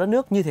mình cho đất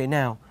nước như thế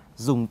nào?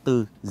 Dùng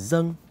từ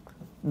dâng,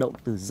 động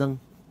từ dâng.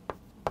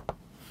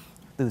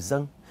 Từ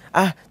dâng.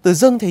 Từ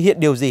dâng thể hiện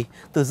điều gì?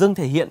 Từ dâng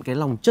thể hiện cái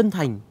lòng chân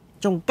thành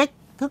trong cách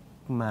thức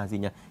mà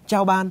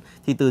trao ban,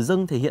 thì từ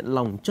dâng thể hiện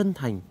lòng chân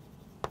thành.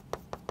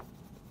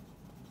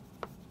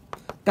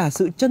 Cả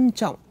sự trân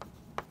trọng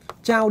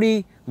trao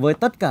đi với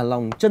tất cả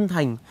lòng chân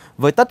thành,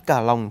 với tất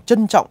cả lòng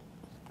trân trọng,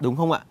 đúng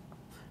không ạ?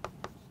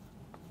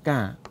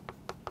 Cả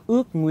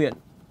ước nguyện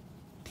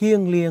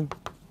thiêng liêng.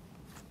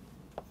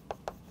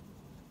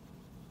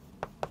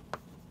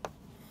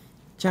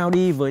 Trao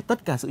đi với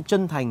tất cả sự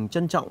chân thành,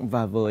 trân trọng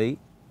và với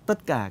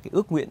tất cả cái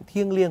ước nguyện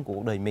thiêng liêng của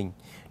cuộc đời mình,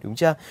 đúng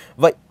chưa?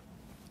 Vậy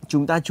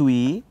chúng ta chú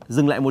ý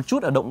dừng lại một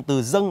chút ở động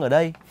từ dâng ở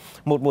đây.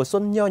 Một mùa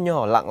xuân nho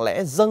nhỏ lặng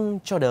lẽ dâng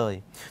cho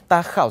đời.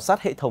 Ta khảo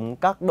sát hệ thống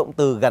các động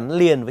từ gắn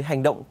liền với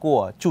hành động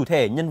của chủ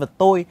thể nhân vật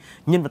tôi,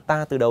 nhân vật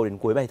ta từ đầu đến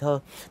cuối bài thơ.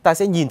 Ta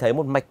sẽ nhìn thấy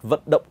một mạch vận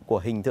động của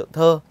hình tượng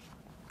thơ.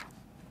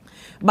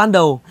 Ban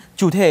đầu,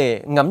 chủ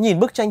thể ngắm nhìn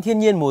bức tranh thiên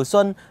nhiên mùa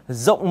xuân,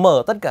 rộng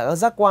mở tất cả các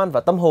giác quan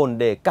và tâm hồn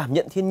để cảm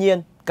nhận thiên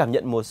nhiên, cảm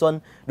nhận mùa xuân,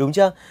 đúng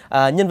chưa?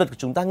 Nhân vật của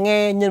chúng ta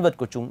nghe, nhân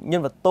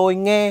vật tôi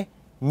nghe,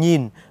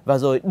 nhìn và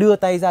rồi đưa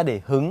tay ra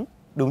để hứng,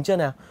 đúng chưa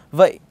nào?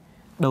 Vậy,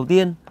 đầu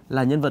tiên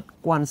là nhân vật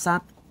quan sát.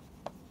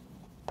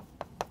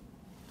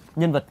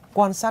 Nhân vật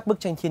quan sát bức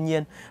tranh thiên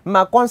nhiên.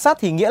 Mà quan sát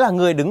thì nghĩa là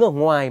người đứng ở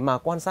ngoài mà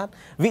quan sát,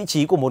 vị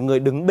trí của một người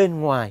đứng bên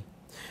ngoài.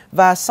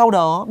 Và sau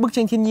đó bức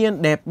tranh thiên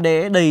nhiên đẹp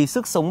đẽ đầy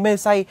sức sống mê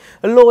say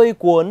lôi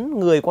cuốn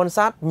người quan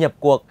sát nhập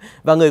cuộc.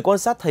 Và người quan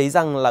sát thấy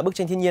rằng là bức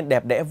tranh thiên nhiên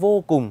đẹp đẽ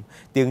vô cùng.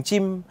 Tiếng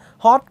chim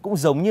hót cũng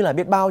giống như là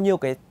biết bao nhiêu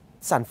cái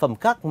sản phẩm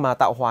khác mà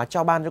tạo hóa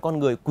trao ban cho con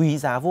người quý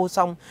giá vô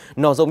song.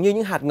 Nó giống như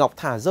những hạt ngọc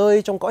thả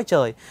rơi trong cõi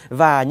trời.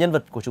 Và nhân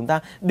vật của chúng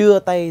ta đưa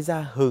tay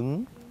ra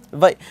hứng.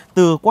 Vậy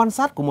từ quan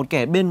sát của một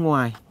kẻ bên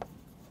ngoài,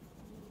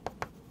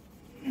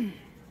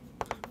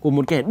 của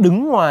một kẻ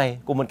đứng ngoài,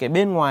 của một kẻ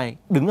bên ngoài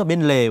đứng ở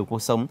bên lề của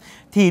cuộc sống,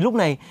 thì lúc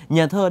này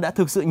nhà thơ đã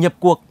thực sự nhập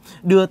cuộc,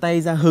 đưa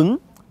tay ra hứng.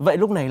 Vậy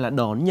lúc này là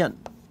đón nhận.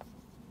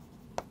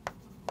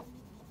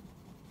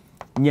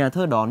 Nhà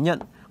thơ đón nhận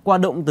qua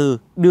động từ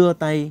đưa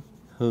tay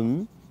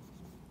hứng.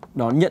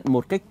 Đón nhận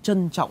một cách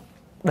trân trọng,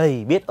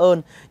 đầy biết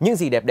ơn những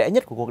gì đẹp đẽ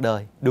nhất của cuộc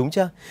đời, đúng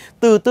chưa?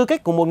 Từ tư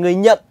cách của một người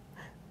nhận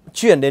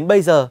chuyển đến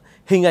bây giờ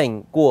hình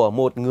ảnh của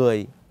một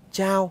người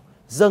trao,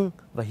 dâng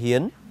và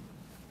hiến.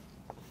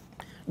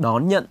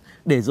 Đón nhận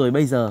để rồi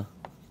bây giờ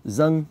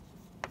dâng,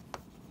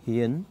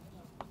 hiến.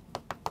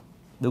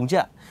 Đúng chưa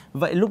ạ?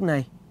 Vậy lúc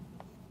này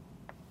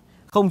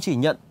không chỉ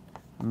nhận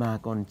mà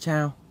còn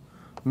trao,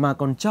 mà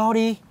còn cho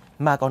đi,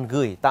 mà còn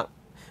gửi tặng.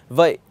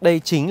 Vậy đây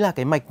chính là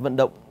cái mạch vận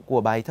động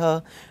của bài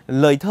thơ.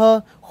 Lời thơ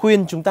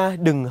khuyên chúng ta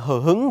đừng hờ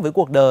hững với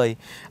cuộc đời.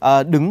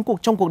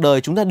 Trong cuộc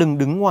đời chúng ta đừng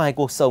đứng ngoài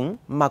cuộc sống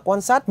mà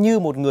quan sát như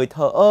một người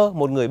thờ ơ,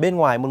 một người bên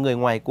ngoài, một người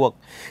ngoài cuộc.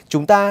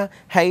 Chúng ta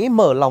hãy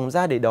mở lòng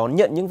ra để đón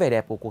nhận những vẻ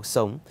đẹp của cuộc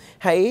sống.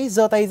 Hãy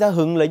giơ tay ra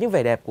hứng lấy những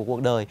vẻ đẹp của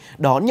cuộc đời,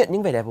 đón nhận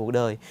những vẻ đẹp của cuộc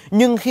đời.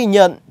 Nhưng khi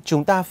nhận,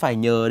 chúng ta phải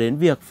nhớ đến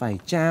việc phải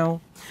trao.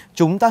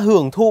 Chúng ta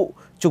hưởng thụ,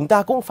 chúng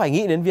ta cũng phải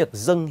nghĩ đến việc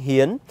dâng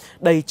hiến.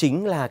 Đây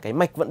chính là cái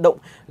mạch vận động,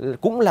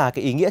 cũng là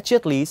cái ý nghĩa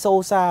triết lý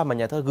sâu xa mà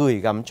nhà thơ gửi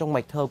gắm trong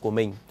mạch thơ của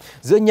mình.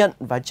 Giữa nhận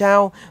và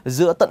trao,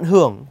 giữa tận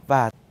hưởng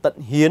và tận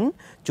hiến,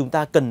 chúng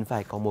ta cần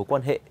phải có mối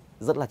quan hệ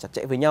rất là chặt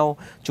chẽ với nhau.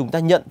 Chúng ta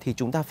nhận thì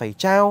chúng ta phải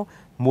trao,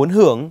 muốn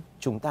hưởng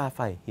chúng ta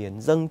phải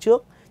hiến dâng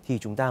trước thì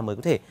chúng ta mới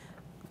có thể,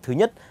 thứ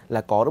nhất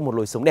là có được một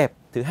lối sống đẹp,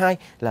 thứ hai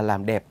là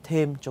làm đẹp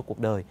thêm cho cuộc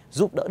đời,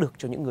 giúp đỡ được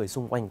cho những người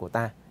xung quanh của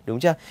ta, đúng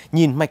chưa?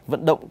 Nhìn mạch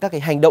vận động các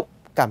cái hành động,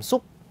 cảm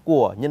xúc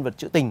của nhân vật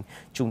trữ tình,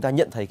 chúng ta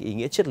nhận thấy cái ý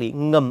nghĩa triết lý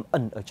ngầm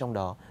ẩn ở trong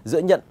đó, giữa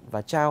nhận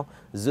và trao,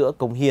 giữa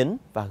cống hiến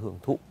và hưởng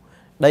thụ.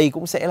 Đây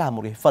cũng sẽ là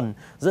một cái phần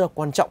rất là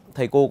quan trọng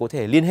thầy cô có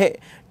thể liên hệ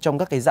trong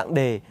các cái dạng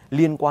đề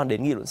liên quan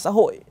đến nghị luận xã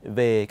hội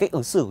về cách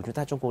ứng xử của chúng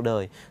ta trong cuộc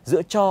đời,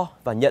 giữa cho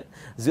và nhận,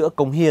 giữa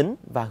cống hiến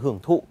và hưởng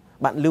thụ.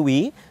 Bạn lưu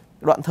ý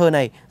đoạn thơ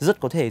này rất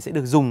có thể sẽ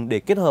được dùng để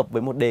kết hợp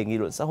với một đề nghị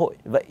luận xã hội.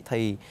 Vậy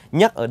thầy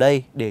nhắc ở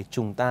đây để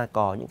chúng ta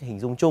có những cái hình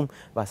dung chung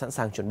và sẵn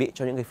sàng chuẩn bị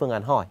cho những cái phương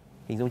án hỏi.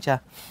 Hình dung chưa?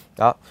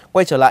 Đó,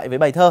 quay trở lại với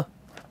bài thơ.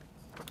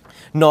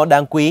 Nó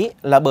đáng quý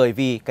là bởi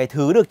vì cái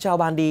thứ được trao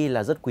ban đi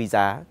là rất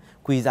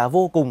quý giá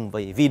vô cùng,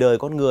 vì đời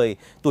con người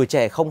tuổi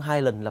trẻ không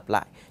hai lần lặp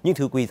lại những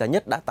thứ quý giá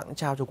nhất đã tặng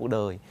trao cho cuộc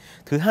đời.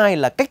 Thứ hai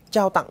là cách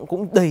trao tặng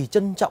cũng đầy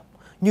trân trọng,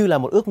 như là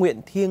một ước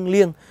nguyện thiêng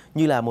liêng,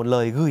 như là một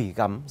lời gửi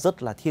gắm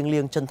rất là thiêng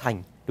liêng chân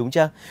thành, đúng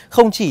chưa?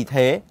 Không chỉ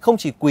thế, không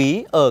chỉ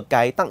quý ở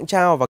cái tặng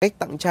trao và cách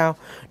tặng trao,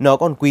 nó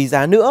còn quý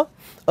giá nữa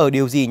ở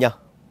điều gì nhỉ?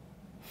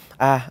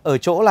 Ở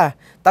chỗ là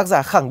tác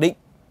giả khẳng định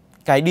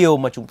cái điều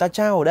mà chúng ta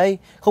trao ở đây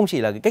không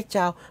chỉ là cái cách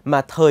trao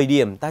mà thời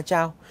điểm ta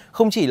trao,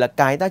 không chỉ là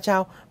cái ta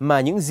trao mà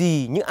những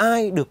gì, những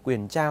ai được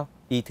quyền trao.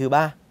 Ý thứ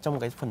ba trong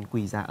cái phần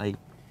quý giá ấy,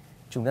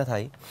 chúng ta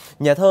thấy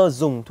nhà thơ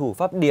dùng thủ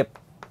pháp điệp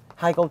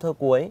hai câu thơ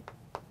cuối.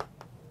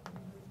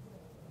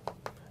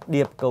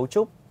 Điệp cấu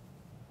trúc.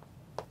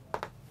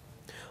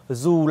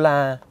 Dù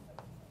là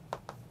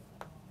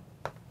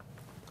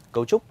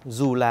cấu trúc,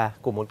 dù là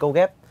của một câu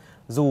ghép.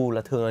 Dù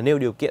là thường là nêu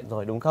điều kiện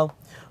rồi, đúng không?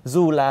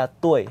 Dù là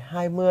tuổi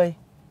 20,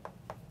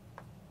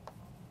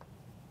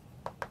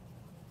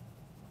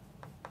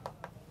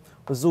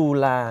 dù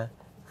là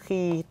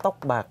khi tóc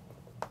bạc.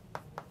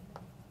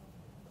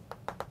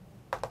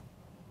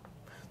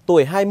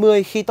 Tuổi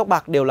 20 khi tóc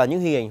bạc đều là những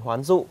hình ảnh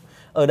hoán dụ.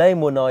 Ở đây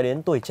muốn nói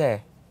đến tuổi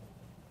trẻ.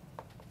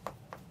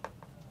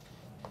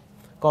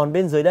 Còn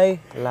bên dưới đây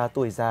là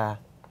tuổi già.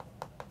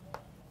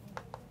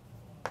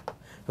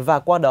 Và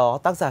qua đó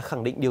tác giả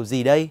khẳng định điều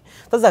gì đây?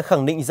 Tác giả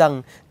khẳng định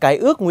rằng cái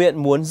ước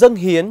nguyện muốn dâng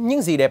hiến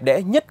những gì đẹp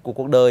đẽ nhất của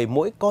cuộc đời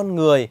mỗi con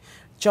người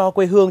cho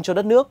quê hương, cho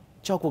đất nước,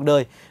 cho cuộc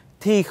đời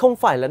thì không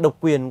phải là độc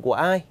quyền của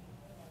ai.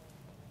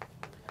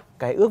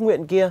 Cái ước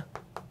nguyện kia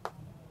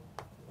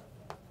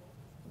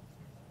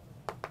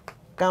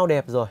cao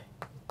đẹp rồi,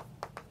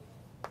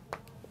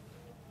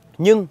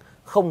 nhưng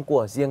không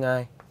của riêng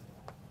ai.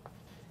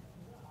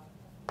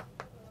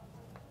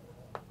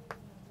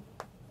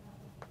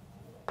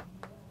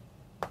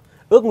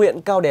 Ước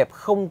nguyện cao đẹp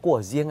không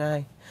của riêng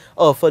ai.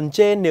 Ở phần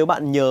trên nếu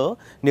bạn nhớ,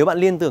 nếu bạn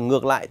liên tưởng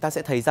ngược lại, ta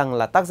sẽ thấy rằng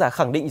là tác giả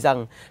khẳng định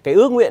rằng cái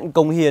ước nguyện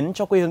cống hiến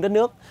cho quê hương đất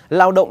nước,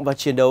 lao động và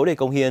chiến đấu để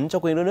cống hiến cho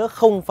quê hương đất nước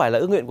không phải là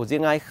ước nguyện của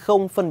riêng ai,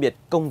 không phân biệt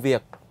công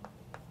việc.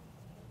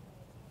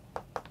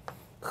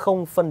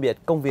 Không phân biệt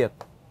công việc,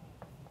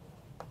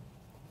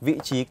 vị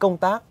trí công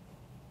tác.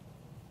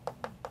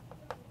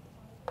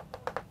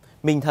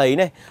 Mình thấy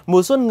này,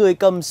 mùa xuân người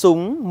cầm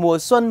súng, mùa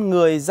xuân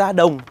người ra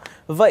đồng.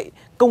 Vậy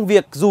công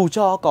việc dù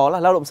cho có là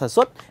lao động sản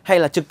xuất hay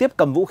là trực tiếp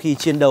cầm vũ khí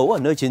chiến đấu ở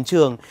nơi chiến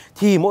trường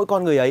thì mỗi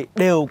con người ấy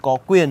đều có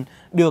quyền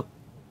được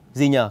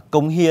gì nhỉ?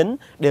 Cống hiến,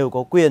 đều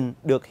có quyền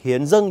được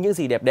hiến dâng những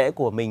gì đẹp đẽ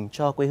của mình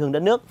cho quê hương đất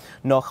nước.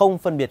 Nó không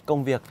phân biệt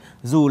công việc,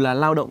 dù là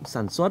lao động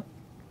sản xuất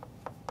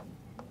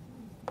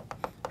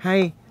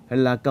hay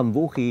là cầm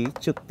vũ khí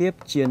trực tiếp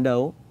chiến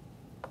đấu.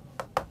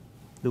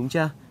 Đúng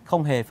chưa?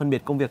 Không hề phân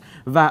biệt công việc.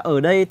 Và ở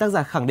đây tác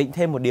giả khẳng định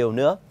thêm một điều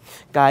nữa.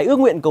 Cái ước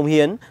nguyện cống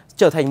hiến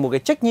trở thành một cái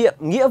trách nhiệm,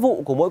 nghĩa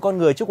vụ của mỗi con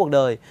người trước cuộc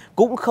đời,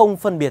 cũng không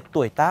phân biệt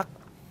tuổi tác.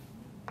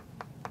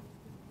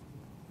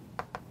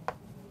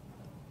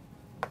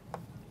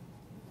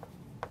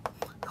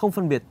 Không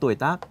phân biệt tuổi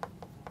tác.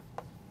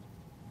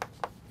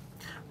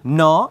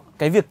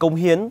 Cái việc cống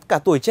hiến cả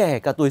tuổi trẻ,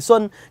 cả tuổi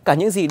xuân, cả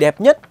những gì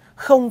đẹp nhất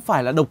không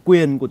phải là độc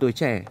quyền của tuổi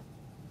trẻ.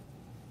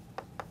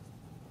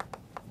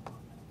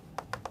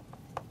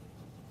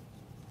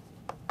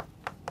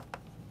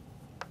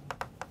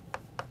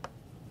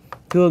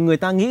 Thường người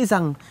ta nghĩ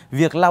rằng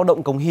việc lao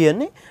động cống hiến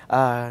ấy,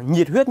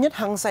 nhiệt huyết nhất,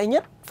 hăng say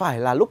nhất phải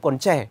là lúc còn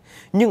trẻ.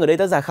 Nhưng ở đây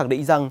tác giả khẳng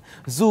định rằng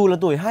dù là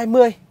tuổi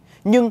 20,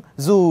 nhưng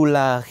dù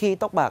là khi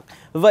tóc bạc,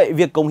 vậy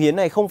việc cống hiến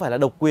này không phải là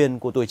độc quyền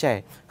của tuổi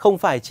trẻ. Không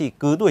phải chỉ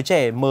cứ tuổi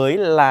trẻ mới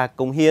là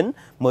cống hiến,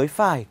 mới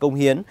phải cống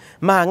hiến,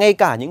 mà ngay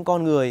cả những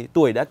con người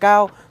tuổi đã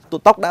cao,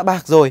 tóc đã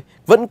bạc rồi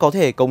vẫn có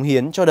thể cống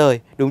hiến cho đời,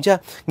 đúng chưa?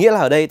 Nghĩa là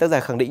ở đây tác giả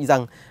khẳng định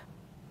rằng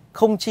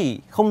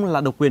không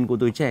là độc quyền của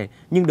tuổi trẻ,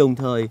 nhưng đồng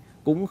thời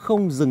cũng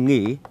không dừng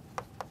nghỉ.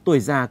 Tuổi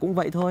già cũng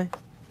vậy thôi.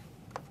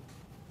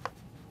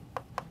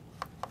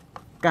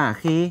 Cả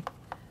khi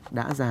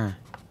đã già.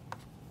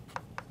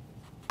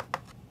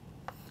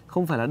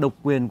 Không phải là độc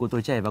quyền của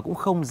tuổi trẻ và cũng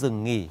không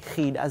dừng nghỉ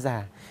khi đã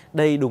già.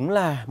 Đây đúng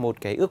là một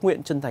cái ước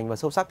nguyện chân thành và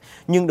sâu sắc,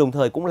 nhưng đồng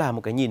thời cũng là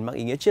một cái nhìn mang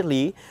ý nghĩa triết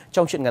lý.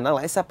 Trong truyện ngắn Lặng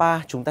Lẽ Sapa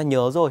chúng ta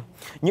nhớ rồi,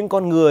 những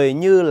con người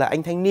như là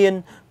anh thanh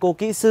niên, cô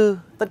kỹ sư,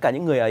 tất cả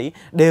những người ấy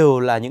đều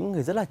là những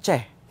người rất là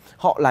trẻ.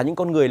 Họ là những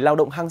con người lao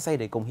động hăng say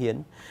để cống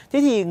hiến.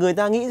 Thế thì người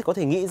ta có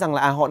thể nghĩ rằng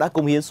là họ đã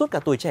cống hiến suốt cả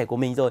tuổi trẻ của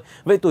mình rồi,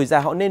 vậy tuổi già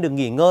họ nên được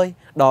nghỉ ngơi.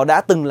 Đó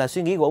đã từng là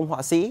suy nghĩ của ông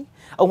họa sĩ.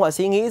 Ông họa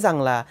sĩ nghĩ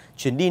rằng là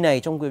chuyến đi này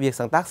trong việc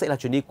sáng tác sẽ là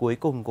chuyến đi cuối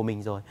cùng của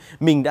mình rồi.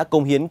 Mình đã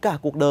cống hiến cả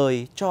cuộc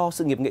đời cho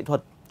sự nghiệp nghệ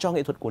thuật, cho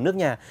nghệ thuật của nước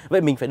nhà.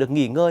 Vậy mình phải được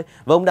nghỉ ngơi.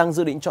 Và ông đang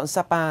dự định chọn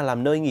Sapa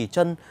làm nơi nghỉ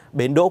chân,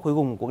 bến đỗ cuối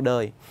cùng của cuộc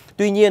đời.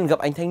 Tuy nhiên gặp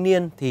anh thanh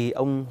niên thì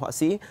ông họa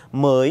sĩ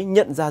mới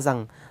nhận ra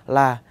rằng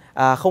là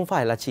không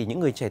phải là chỉ những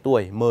người trẻ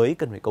tuổi mới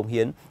cần phải cống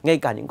hiến. Ngay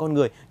cả những con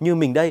người như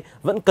mình đây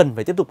vẫn cần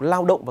phải tiếp tục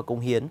lao động và cống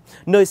hiến.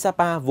 Nơi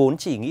Sapa vốn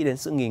chỉ nghĩ đến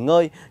sự nghỉ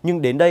ngơi,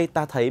 nhưng đến đây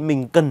ta thấy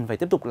mình cần phải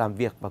tiếp tục làm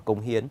việc và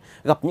cống hiến.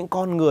 Gặp những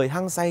con người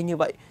hăng say như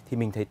vậy thì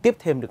mình thấy tiếp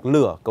thêm được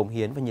lửa cống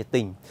hiến và nhiệt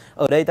tình.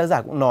 Ở đây tác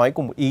giả cũng nói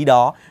cùng một ý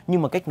đó,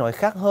 nhưng mà cách nói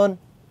khác hơn.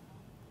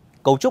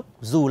 Cấu trúc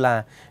dù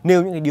là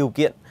nêu những cái điều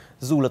kiện,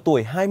 dù là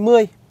tuổi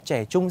 20,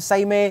 trẻ trung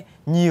say mê,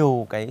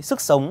 nhiều cái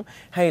sức sống,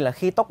 hay là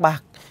khi tóc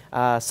bạc,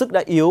 sức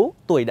đã yếu,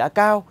 tuổi đã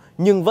cao,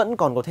 nhưng vẫn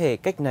còn có thể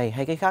cách này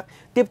hay cách khác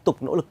tiếp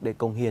tục nỗ lực để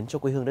cống hiến cho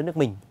quê hương đất nước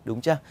mình,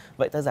 đúng chưa?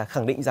 Vậy tác giả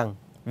khẳng định rằng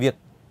việc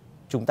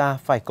chúng ta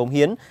phải cống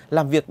hiến,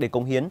 làm việc để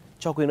cống hiến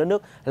cho quê hương đất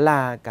nước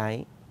là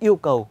cái yêu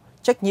cầu,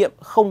 trách nhiệm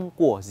không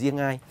của riêng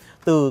ai.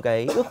 Từ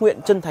cái ước nguyện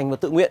chân thành và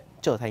tự nguyện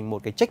trở thành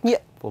một cái trách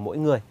nhiệm của mỗi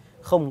người,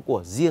 không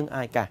của riêng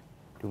ai cả,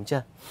 đúng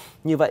chưa?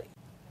 Như vậy,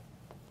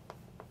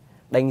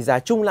 đánh giá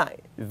chung lại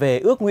về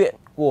ước nguyện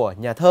của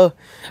nhà thơ,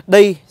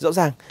 đây rõ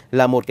ràng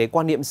là một cái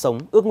quan niệm sống.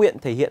 Ước nguyện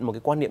thể hiện một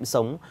cái quan niệm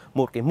sống,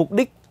 một cái mục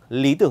đích,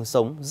 lý tưởng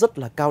sống rất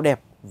là cao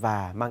đẹp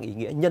và mang ý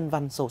nghĩa nhân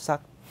văn sâu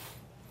sắc.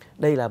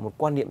 Đây là một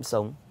quan niệm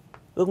sống.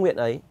 Ước nguyện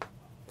ấy,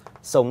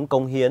 sống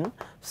cống hiến,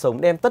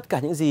 sống đem tất cả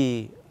những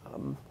gì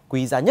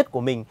quý giá nhất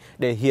của mình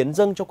để hiến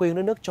dâng cho quê hương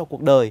đất nước, cho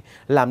cuộc đời,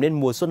 làm nên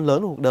mùa xuân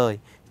lớn của cuộc đời,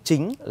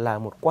 chính là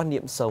một quan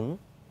niệm sống,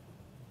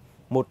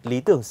 một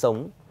lý tưởng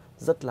sống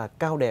rất là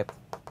cao đẹp,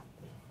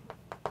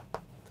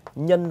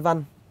 nhân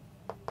văn.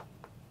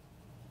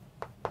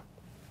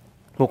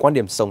 Một quan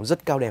điểm sống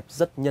rất cao đẹp,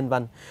 rất nhân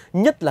văn.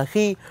 Nhất là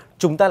khi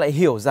chúng ta lại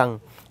hiểu rằng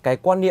cái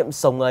quan niệm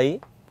sống ấy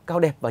cao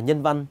đẹp và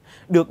nhân văn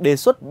được đề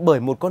xuất bởi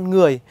một con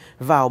người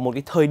vào một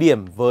cái thời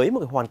điểm với một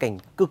cái hoàn cảnh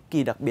cực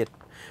kỳ đặc biệt.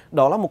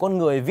 Đó là một con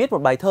người viết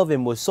một bài thơ về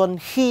mùa xuân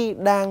khi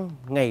đang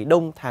ngày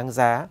đông tháng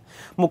giá.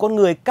 Một con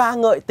người ca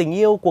ngợi tình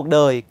yêu cuộc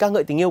đời, ca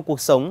ngợi tình yêu cuộc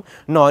sống,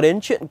 nói đến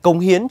chuyện cống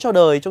hiến cho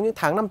đời trong những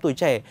tháng năm tuổi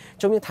trẻ,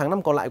 trong những tháng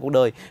năm còn lại cuộc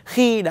đời,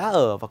 khi đã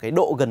ở vào cái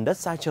độ gần đất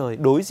xa trời,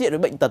 đối diện với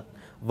bệnh tật,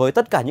 với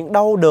tất cả những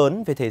đau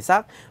đớn về thể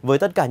xác, với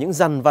tất cả những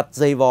dằn vặt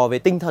dày vò về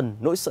tinh thần,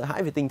 nỗi sợ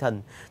hãi về tinh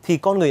thần, thì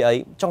con người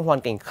ấy trong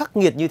hoàn cảnh khắc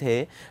nghiệt như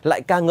thế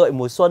lại ca ngợi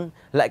mùa xuân,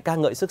 lại ca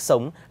ngợi sức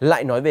sống,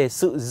 lại nói về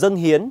sự dâng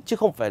hiến chứ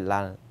không phải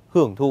là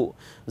hưởng thụ.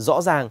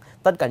 Rõ ràng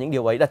tất cả những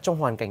điều ấy đặt trong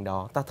hoàn cảnh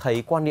đó, ta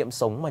thấy quan niệm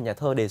sống mà nhà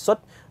thơ đề xuất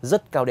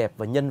rất cao đẹp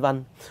và nhân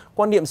văn.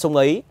 Quan niệm sống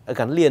ấy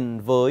gắn liền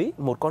với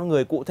một con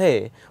người cụ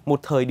thể, một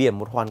thời điểm,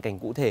 một hoàn cảnh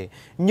cụ thể,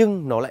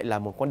 nhưng nó lại là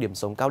một quan điểm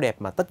sống cao đẹp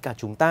mà tất cả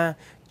chúng ta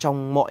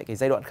trong mọi cái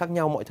giai đoạn khác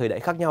nhau, mọi thời đại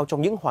khác nhau,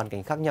 trong những hoàn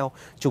cảnh khác nhau,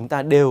 chúng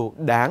ta đều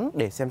đáng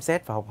để xem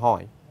xét và học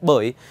hỏi.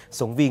 Bởi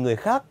sống vì người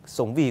khác,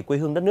 sống vì quê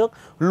hương đất nước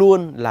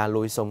luôn là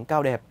lối sống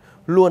cao đẹp,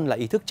 luôn là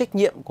ý thức trách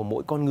nhiệm của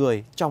mỗi con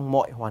người trong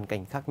mọi hoàn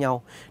cảnh khác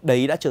nhau.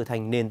 Đấy đã trở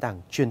thành nền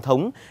tảng truyền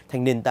thống,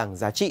 thành nền tảng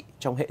giá trị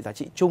trong hệ giá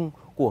trị chung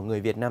của người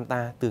Việt Nam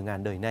ta từ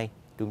ngàn đời nay.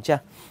 Đúng chưa?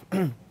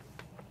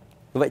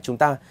 Vậy chúng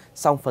ta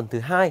xong phần thứ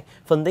 2,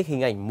 phân tích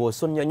hình ảnh mùa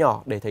xuân nhỏ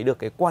nhỏ để thấy được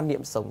cái quan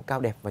niệm sống cao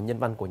đẹp và nhân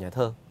văn của nhà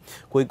thơ.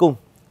 Cuối cùng,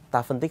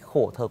 ta phân tích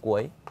khổ thơ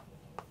cuối.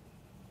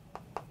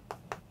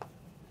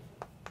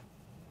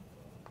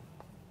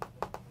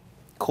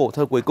 Khổ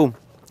thơ cuối cùng.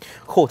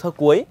 Khổ thơ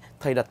cuối,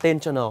 thầy đặt tên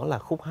cho nó là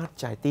khúc hát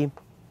trái tim.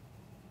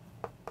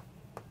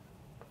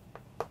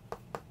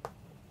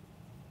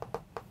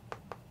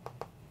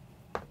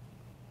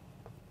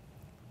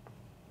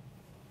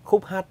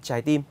 Khúc hát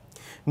trái tim.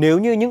 Nếu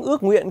như những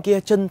ước nguyện kia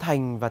chân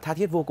thành và tha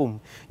thiết vô cùng,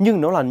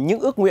 nhưng nó là những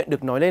ước nguyện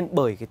được nói lên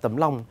bởi cái tấm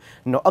lòng,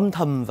 nó âm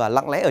thầm và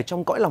lặng lẽ ở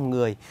trong cõi lòng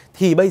người,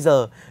 thì bây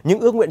giờ những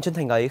ước nguyện chân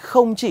thành ấy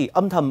không chỉ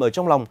âm thầm ở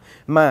trong lòng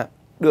mà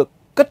được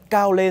cất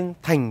cao lên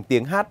thành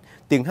tiếng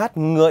hát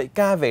ngợi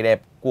ca vẻ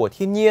đẹp của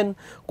thiên nhiên,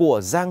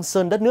 của giang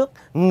sơn đất nước,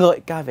 ngợi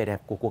ca vẻ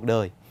đẹp của cuộc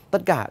đời.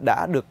 Tất cả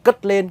đã được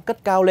cất lên,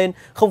 cất cao lên,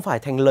 không phải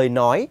thành lời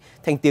nói,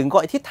 thành tiếng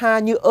gọi thiết tha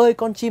như ơi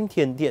con chim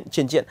thiền thiện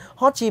triền triện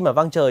hót chi mà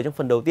vang trời trong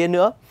phần đầu tiên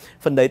nữa.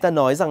 Phần đấy ta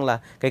nói rằng là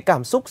cái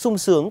cảm xúc sung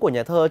sướng của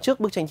nhà thơ trước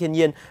bức tranh thiên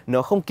nhiên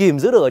nó không kìm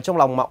giữ được ở trong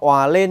lòng mà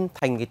òa lên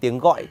thành cái tiếng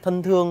gọi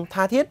thân thương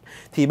tha thiết.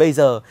 Thì bây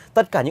giờ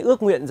tất cả những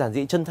ước nguyện giản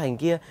dị chân thành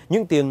kia,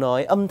 những tiếng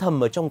nói âm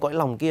thầm ở trong cõi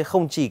lòng kia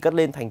không chỉ cất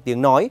lên thành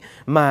tiếng nói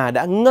mà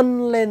đã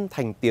ngân lên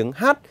thành tiếng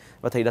hát,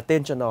 và thầy đặt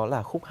tên cho nó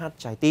là khúc hát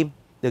trái tim.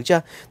 Được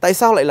chưa? Tại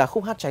sao lại là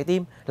khúc hát trái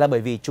tim? Là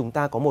bởi vì chúng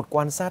ta có một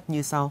quan sát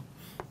như sau.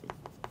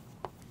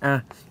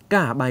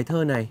 Cả bài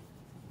thơ này,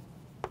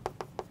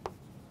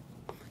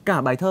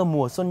 cả bài thơ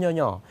mùa xuân nho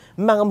nhỏ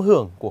mang âm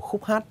hưởng của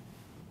khúc hát.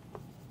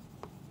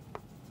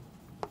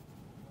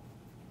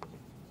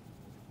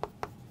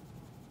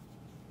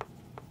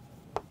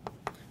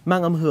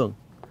 Mang âm hưởng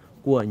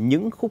của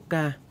những khúc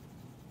ca.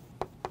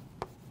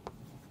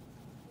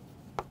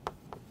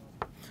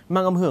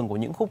 Mang âm hưởng của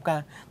những khúc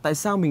ca. Tại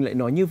sao mình lại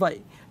nói như vậy?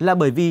 Là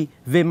bởi vì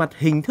về mặt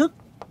hình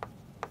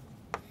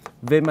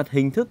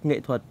thức nghệ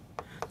thuật,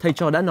 thầy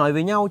trò đã nói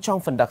với nhau trong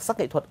phần đặc sắc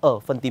nghệ thuật ở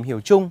phần tìm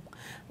hiểu chung.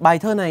 Bài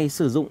thơ này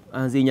sử dụng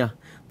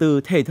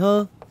từ thể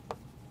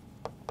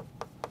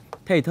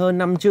thơ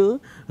 5 chữ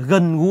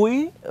gần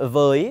gũi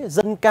với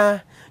dân ca,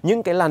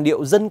 những cái làn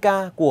điệu dân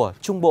ca của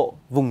Trung Bộ,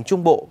 vùng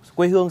Trung Bộ,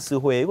 quê hương xứ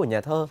Huế của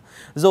nhà thơ.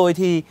 Rồi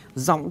thì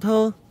giọng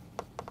thơ,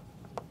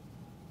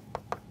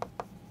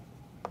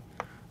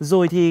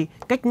 rồi thì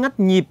cách ngắt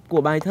nhịp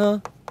của bài thơ,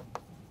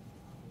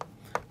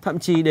 thậm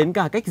chí đến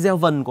cả cách gieo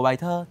vần của bài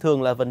thơ,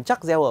 thường là vần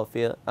chắc gieo ở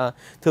phía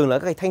thường là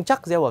các cái thanh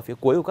chắc gieo ở phía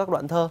cuối của các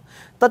đoạn thơ.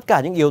 Tất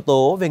cả những yếu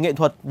tố về nghệ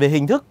thuật, về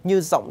hình thức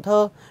như giọng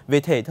thơ, về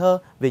thể thơ,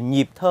 về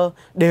nhịp thơ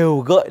đều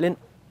gợi lên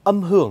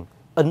âm hưởng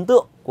ấn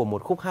tượng của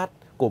một khúc hát,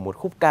 của một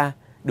khúc ca,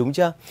 đúng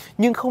chưa?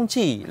 Nhưng không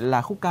chỉ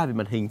là khúc ca về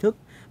mặt hình thức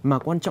mà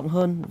quan trọng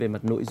hơn về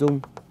mặt nội dung.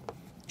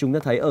 Chúng ta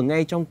thấy ở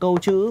ngay trong câu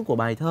chữ của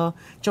bài thơ,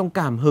 trong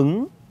cảm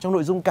hứng, trong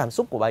nội dung cảm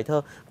xúc của bài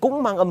thơ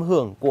cũng mang âm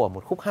hưởng của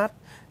một khúc hát.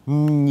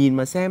 Nhìn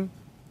mà xem.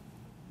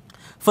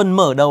 Phần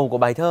mở đầu của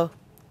bài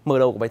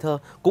thơ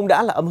cũng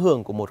đã là âm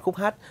hưởng của một khúc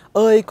hát.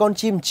 Ơi con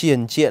chim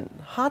triền triện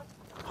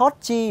hót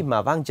chi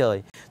mà vang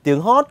trời.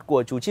 Tiếng hót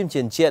của chú chim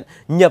triền triện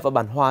nhập vào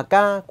bản hòa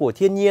ca của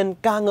thiên nhiên,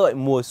 ca ngợi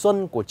mùa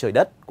xuân của trời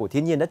đất, của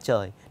thiên nhiên đất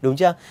trời. Đúng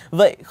chưa?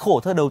 Vậy khổ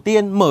thơ đầu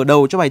tiên mở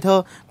đầu cho bài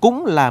thơ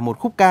cũng là một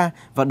khúc ca,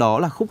 và đó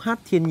là khúc hát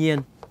thiên nhiên.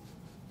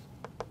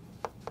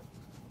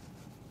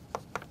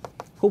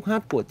 Khúc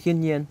hát của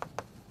thiên nhiên.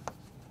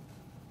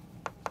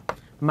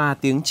 Mà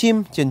tiếng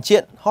chim triền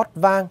triện hót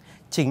vang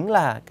chính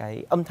là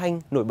cái âm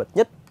thanh nổi bật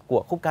nhất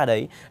của khúc ca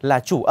đấy, là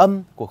chủ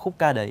âm của khúc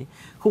ca đấy.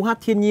 Khúc hát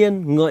thiên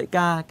nhiên ngợi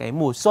ca cái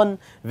mùa xuân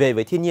về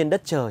với thiên nhiên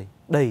đất trời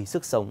đầy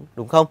sức sống,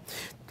 đúng không?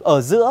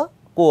 Ở giữa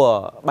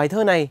của bài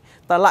thơ này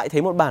ta lại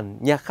thấy một bản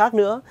nhạc khác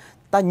nữa.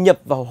 Ta nhập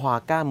vào hòa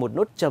ca một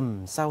nốt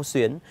trầm sao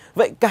xuyến.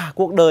 Vậy cả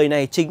cuộc đời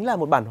này chính là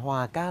một bản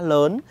hòa ca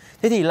lớn.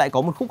 Thế thì lại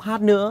có một khúc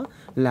hát nữa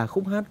là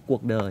khúc hát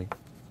cuộc đời.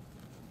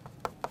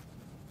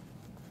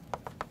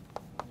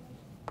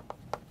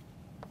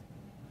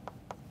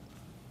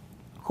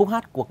 khúc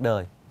hát cuộc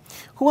đời.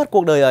 Khúc hát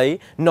cuộc đời ấy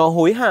nó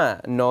hối hả,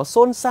 nó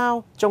xôn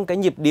xao trong cái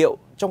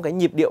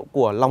nhịp điệu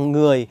của lòng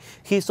người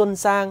khi xuân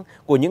sang,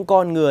 của những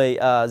con người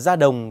ra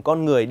đồng,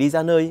 con người đi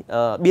ra nơi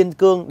biên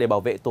cương để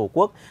bảo vệ tổ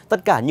quốc.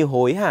 Tất cả như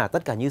hối hả,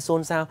 tất cả như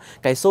xôn xao.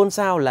 Cái xôn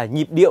xao là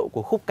nhịp điệu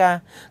của khúc ca.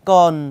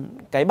 Còn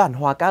cái bản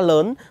hòa ca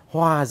lớn,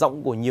 hòa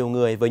giọng của nhiều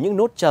người với những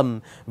nốt trầm,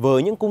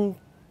 với những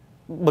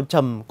bậc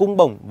trầm cung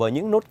bổng, với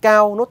những nốt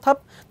cao, nốt thấp,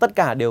 tất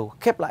cả đều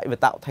khép lại và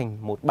tạo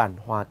thành một bản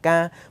hòa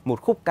ca,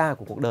 một khúc ca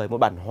của cuộc đời, một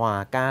bản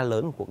hòa ca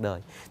lớn của cuộc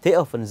đời. Thế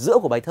ở phần giữa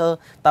của bài thơ,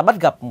 ta bắt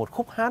gặp một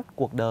khúc hát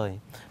cuộc đời.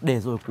 Để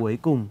rồi cuối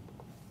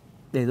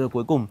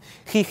cùng,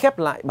 khi khép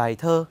lại bài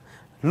thơ,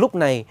 lúc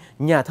này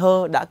nhà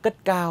thơ đã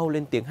cất cao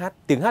lên tiếng hát.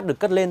 Tiếng hát được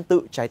cất lên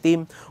tự trái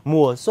tim.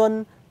 Mùa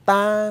xuân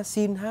ta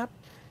xin hát.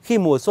 Khi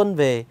mùa xuân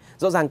về,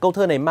 rõ ràng câu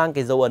thơ này mang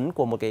cái dấu ấn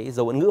của một cái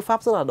dấu ấn ngữ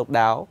pháp rất là độc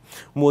đáo.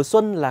 Mùa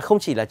xuân là không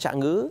chỉ là trạng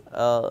ngữ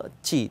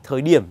chỉ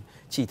thời điểm,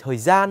 chỉ thời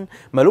gian,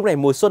 mà lúc này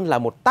mùa xuân là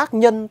một tác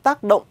nhân,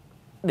 tác động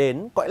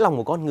đến cõi lòng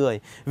của con người.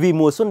 Vì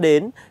mùa xuân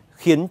đến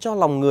khiến cho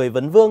lòng người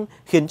vấn vương,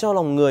 khiến cho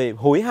lòng người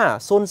hối hả,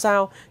 xôn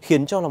xao,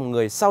 khiến cho lòng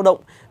người sao động,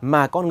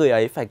 mà con người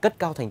ấy phải cất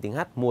cao thành tiếng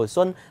hát. Mùa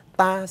xuân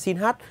ta xin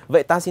hát.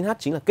 Vậy ta xin hát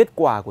chính là kết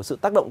quả của sự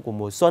tác động của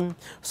mùa xuân.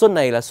 Xuân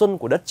này là xuân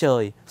của đất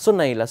trời, xuân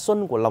này là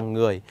xuân của lòng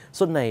người,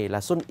 xuân này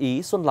là xuân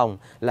ý, xuân lòng,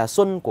 là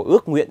xuân của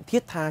ước nguyện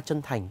thiết tha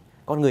chân thành.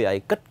 Con người ấy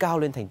cất cao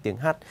lên thành tiếng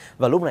hát.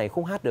 Và lúc này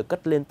khúc hát được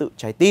cất lên tự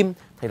trái tim,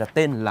 thầy đặt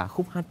tên là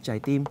khúc hát trái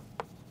tim.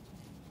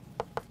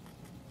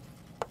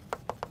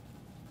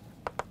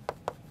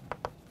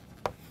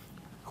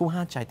 Khúc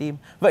hát trái tim.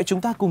 Vậy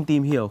chúng ta cùng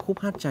tìm hiểu khúc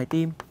hát trái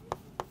tim.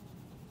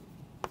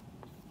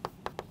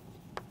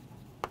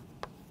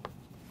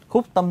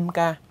 Khúc tâm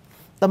ca.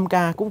 Tâm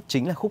ca cũng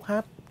chính là khúc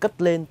hát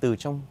cất lên từ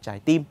trong trái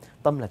tim.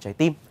 Tâm là trái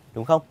tim,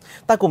 đúng không?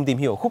 Ta cùng tìm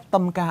hiểu khúc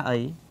tâm ca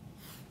ấy.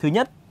 Thứ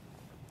nhất,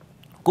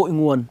 cội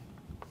nguồn.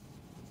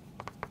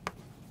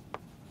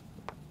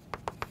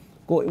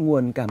 Cội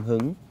nguồn cảm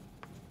hứng.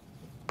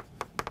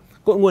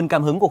 Cội nguồn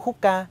cảm hứng của khúc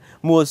ca.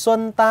 Mùa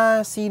xuân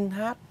ta xin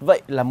hát.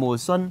 Vậy là mùa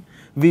xuân.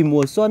 Vì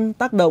mùa xuân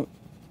tác động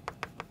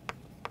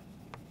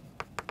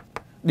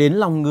đến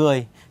lòng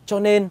người, cho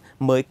nên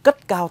mới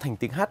cất cao thành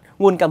tiếng hát.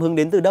 Nguồn cảm hứng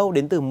đến từ đâu?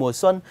 Đến từ mùa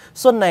xuân.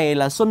 Xuân này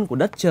là xuân của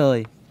đất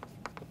trời.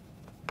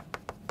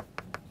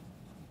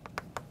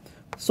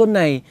 Xuân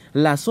này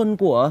là xuân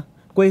của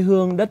quê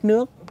hương đất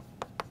nước.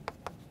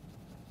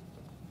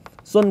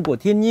 Xuân của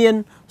thiên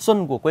nhiên,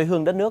 xuân của quê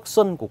hương đất nước,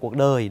 xuân của cuộc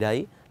đời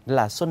đấy,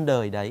 là xuân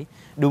đời đấy.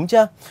 Đúng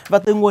chưa? Và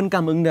từ nguồn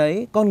cảm hứng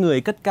đấy, con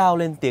người cất cao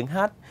lên tiếng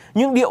hát.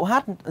 Những điệu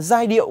hát,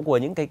 giai điệu của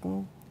những cái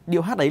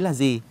điệu hát ấy là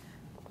gì?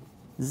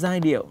 Giai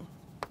điệu.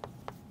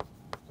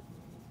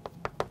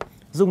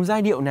 Dùng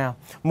giai điệu nào?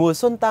 Mùa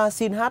xuân ta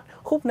xin hát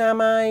khúc Nam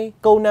Ai,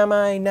 câu Nam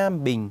Ai,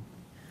 Nam Bình.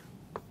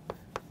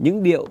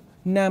 Những điệu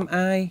Nam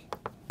Ai,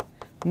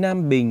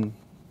 Nam Bình.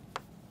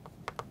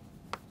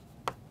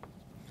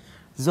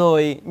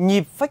 Rồi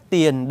nhịp phách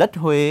tiền đất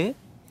Huế.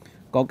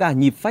 Có cả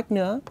nhịp phách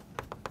nữa.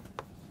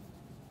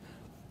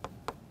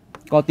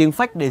 Có tiếng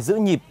phách để giữ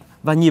nhịp.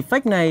 Và nhịp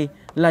phách này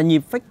là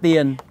nhịp phách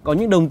tiền. Có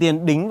những đồng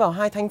tiền đính vào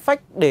hai thanh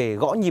phách để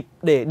gõ nhịp,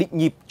 để định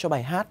nhịp cho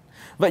bài hát.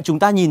 Vậy chúng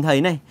ta nhìn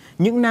thấy này,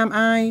 những Nam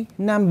Ai,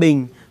 Nam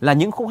Bình là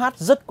những khúc hát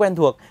rất quen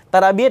thuộc. Ta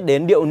đã biết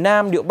đến điệu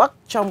Nam, điệu Bắc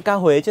trong ca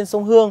Huế trên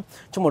sông Hương.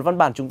 Trong một văn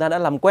bản chúng ta đã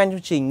làm quen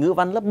chương trình ngữ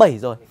văn lớp 7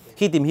 rồi,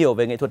 khi tìm hiểu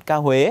về nghệ thuật ca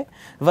Huế.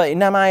 Vậy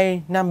Nam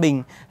Ai, Nam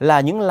Bình là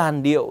những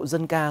làn điệu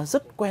dân ca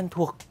rất quen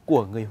thuộc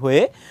của người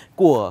Huế,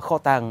 của kho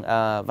tàng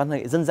văn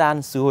nghệ dân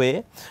gian xứ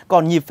Huế.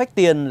 Còn nhịp phách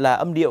tiền là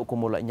âm điệu của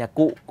một loại nhạc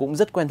cụ cũng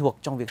rất quen thuộc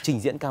trong việc trình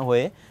diễn ca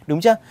Huế.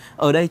 Đúng chưa?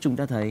 Ở đây chúng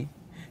ta thấy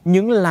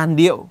những làn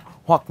điệu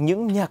hoặc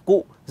những nhạc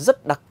cụ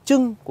rất đặc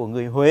trưng của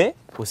người Huế,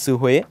 của xứ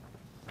Huế.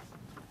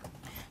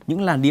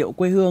 Những làn điệu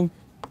quê hương.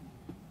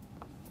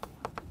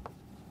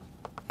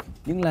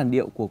 Những làn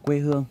điệu của quê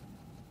hương.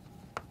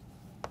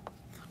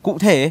 Cụ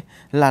thể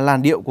là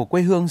làn điệu của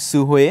quê hương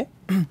xứ Huế.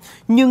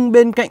 Nhưng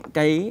bên cạnh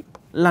cái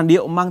làn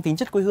điệu mang tính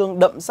chất quê hương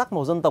đậm sắc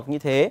màu dân tộc như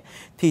thế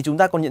thì chúng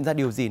ta còn nhận ra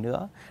điều gì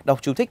nữa? Đọc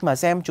chú thích mà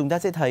xem, chúng ta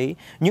sẽ thấy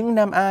những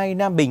Nam Ai,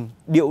 Nam Bình,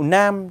 điệu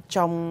Nam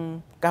trong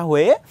ca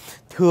Huế,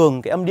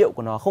 thường cái âm điệu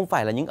của nó không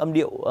phải là những âm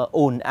điệu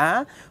ồn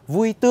ào,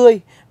 vui tươi,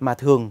 mà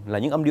thường là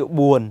những âm điệu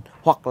buồn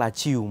hoặc là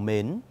trìu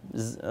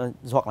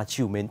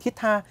mến thiết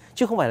tha,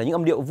 chứ không phải là những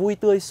âm điệu vui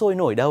tươi sôi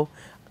nổi đâu.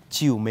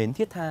 Trìu mến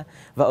thiết tha.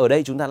 Và ở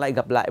đây chúng ta lại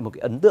gặp lại một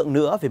cái ấn tượng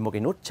nữa về một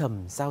cái nốt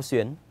trầm xao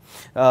xuyến.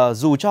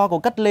 Dù cho có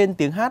cất lên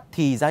tiếng hát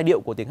thì giai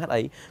điệu của tiếng hát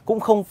ấy cũng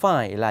không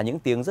phải là những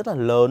tiếng rất là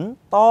lớn,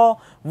 to,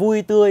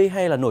 vui tươi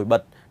hay là nổi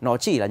bật. Nó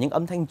chỉ là những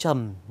âm thanh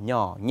trầm,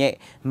 nhỏ, nhẹ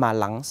mà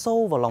lắng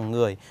sâu vào lòng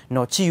người.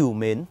 Nó trìu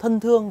mến, thân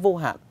thương vô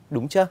hạn.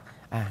 Đúng chưa?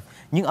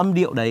 Những âm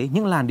điệu đấy,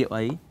 những làn điệu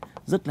ấy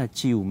rất là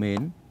trìu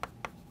mến,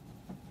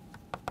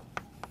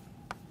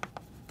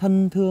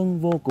 thân thương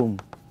vô cùng.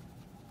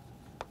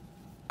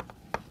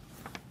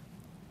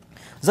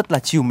 Rất là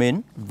trìu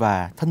mến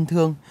và thân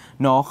thương.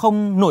 Nó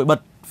không nổi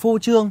bật, phô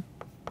trương.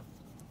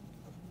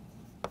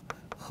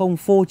 Không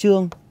phô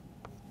trương,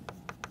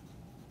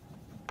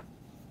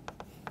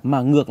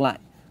 mà ngược lại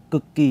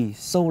cực kỳ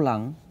sâu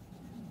lắng.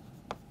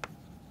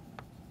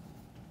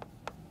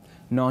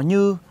 Nó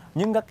như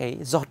những các cái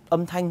giọt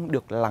âm thanh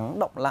được lắng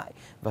đọng lại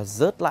và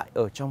rớt lại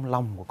ở trong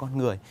lòng của con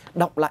người,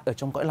 đọng lại ở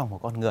trong cõi lòng của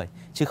con người,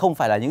 chứ không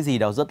phải là những gì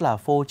đó rất là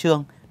phô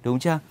trương, đúng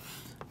chưa?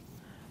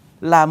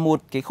 Là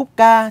một cái khúc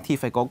ca thì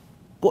phải có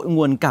cội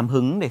nguồn cảm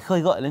hứng để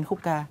khơi gợi lên khúc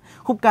ca.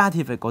 Khúc ca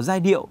thì phải có giai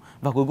điệu,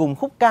 và cuối cùng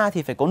khúc ca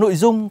thì phải có nội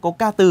dung, có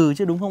ca từ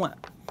chứ, đúng không ạ?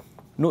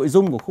 Nội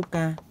dung của khúc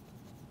ca.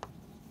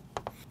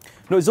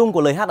 Nội dung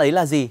của lời hát ấy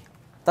là gì?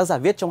 Tác giả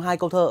viết trong hai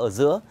câu thơ ở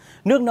giữa: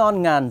 nước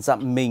non ngàn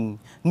dặm mình,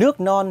 nước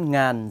non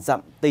ngàn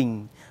dặm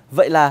tình.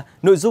 Vậy là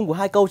nội dung của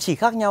hai câu chỉ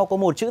khác nhau có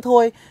một chữ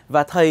thôi.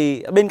 Và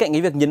thầy bên cạnh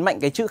cái việc nhấn mạnh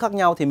cái chữ khác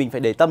nhau thì mình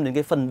phải để tâm đến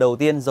cái phần đầu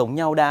tiên giống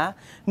nhau đã.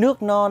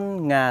 Nước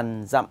non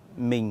ngàn dặm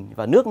mình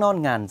và nước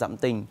non ngàn dặm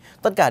tình.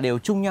 Tất cả đều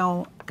chung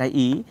nhau cái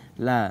ý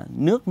là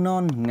nước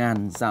non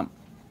ngàn dặm.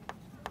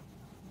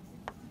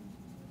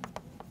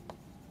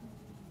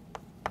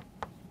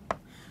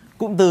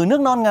 Cụm từ nước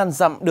non ngàn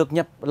dặm được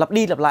nhập lặp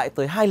đi lặp lại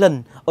tới 2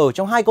 lần ở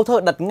trong hai câu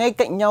thơ đặt ngay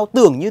cạnh nhau,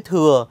 tưởng như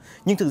thừa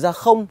nhưng thực ra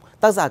không.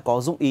 Tác giả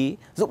có dụng ý.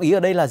 Dụng ý ở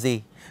đây là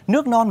gì?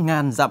 Nước non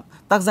ngàn dặm,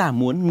 tác giả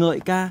muốn ngợi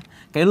ca.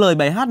 Cái lời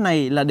bài hát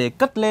này là để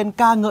cất lên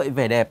ca ngợi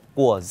vẻ đẹp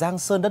của giang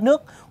sơn đất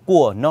nước,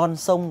 của non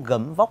sông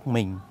gấm vóc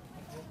mình.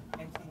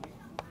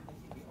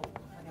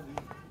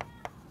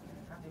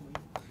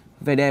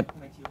 Vẻ đẹp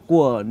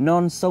của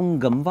non sông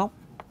gấm vóc.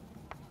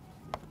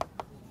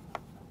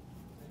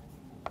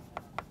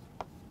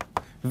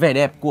 Vẻ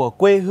đẹp của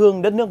quê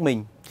hương đất nước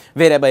mình.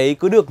 Vẻ đẹp ấy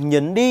cứ được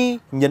nhấn đi,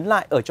 nhấn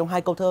lại ở trong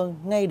hai câu thơ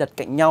ngay đặt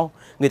cạnh nhau.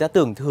 Người ta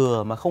tưởng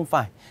thừa mà không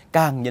phải,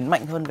 càng nhấn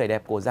mạnh hơn vẻ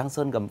đẹp của giang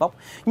sơn gấm vóc.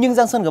 Nhưng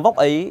giang sơn gấm vóc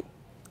ấy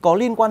có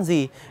liên quan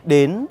gì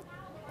đến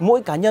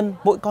mỗi cá nhân,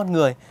 mỗi con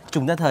người?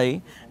 Chúng ta thấy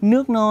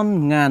nước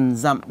non ngàn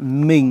dặm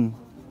mình.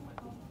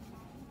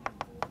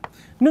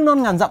 Nước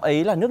non ngàn dặm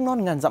ấy là nước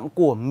non ngàn dặm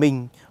của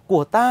mình,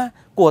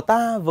 của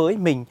ta với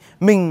mình.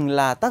 Mình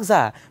là tác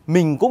giả,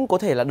 mình cũng có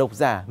thể là độc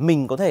giả,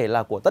 mình có thể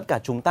là của tất cả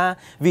chúng ta,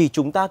 vì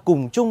chúng ta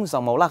cùng chung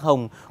dòng máu lạc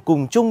hồng,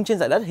 cùng chung trên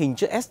dải đất hình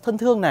chữ S thân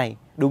thương này,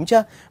 đúng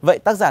chưa? Vậy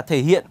tác giả thể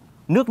hiện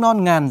nước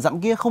non ngàn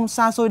dặm kia không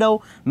xa xôi đâu,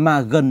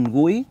 mà gần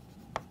gũi,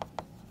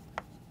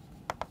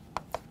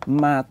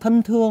 mà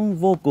thân thương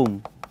vô cùng.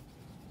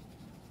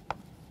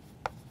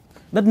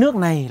 Đất nước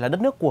này là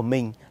đất nước của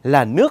mình,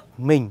 là nước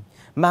mình,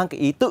 mang cái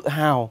ý tự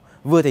hào,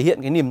 vừa thể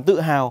hiện cái niềm tự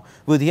hào,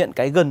 vừa thể hiện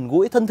cái gần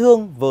gũi thân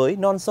thương với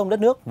non sông đất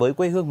nước, với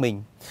quê hương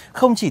mình.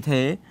 Không chỉ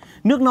thế,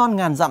 nước non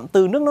ngàn dặm,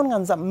 từ nước non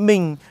ngàn dặm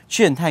mình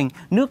chuyển thành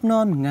nước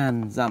non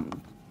ngàn dặm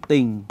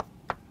tình.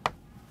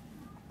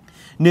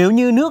 Nếu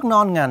như nước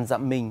non ngàn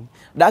dặm mình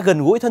đã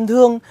gần gũi thân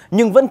thương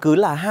nhưng vẫn cứ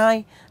là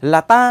hai,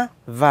 là ta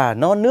và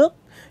non nước.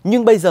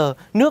 Nhưng bây giờ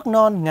nước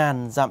non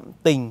ngàn dặm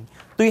tình,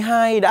 tuy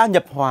hai đã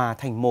nhập hòa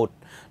thành một,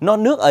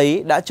 non nước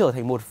ấy đã trở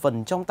thành một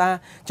phần trong ta,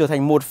 trở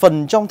thành một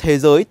phần trong thế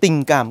giới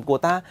tình cảm của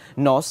ta.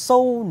 Nó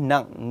sâu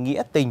nặng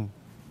nghĩa tình.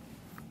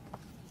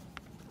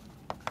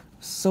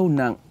 Sâu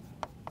nặng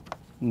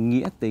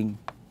nghĩa tình.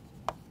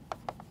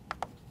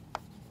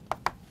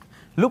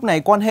 Lúc này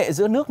quan hệ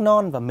giữa nước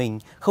non và mình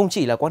không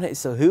chỉ là quan hệ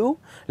sở hữu,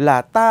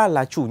 là ta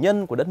là chủ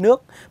nhân của đất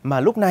nước, mà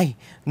lúc này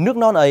nước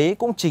non ấy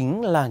cũng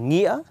chính là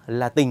nghĩa,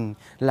 là tình,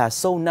 là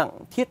sâu nặng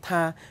thiết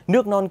tha.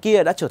 Nước non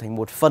kia đã trở thành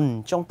một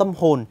phần trong tâm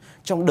hồn,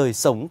 trong đời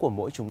sống của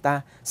mỗi chúng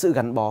ta, sự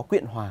gắn bó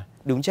quyện hòa,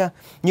 đúng chưa?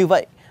 Như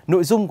vậy,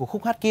 nội dung của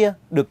khúc hát kia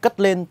được cất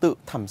lên tự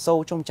thẳm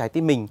sâu trong trái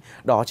tim mình.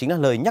 Đó chính là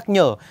lời nhắc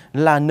nhở,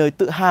 là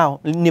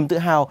niềm tự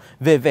hào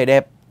về vẻ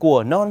đẹp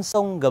của non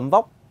sông gấm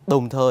vóc,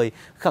 đồng thời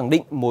khẳng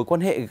định mối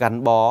quan hệ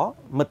gắn bó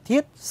mật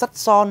thiết, sắt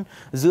son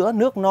giữa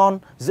nước non,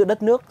 giữa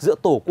đất nước, giữa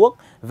tổ quốc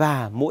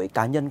và mỗi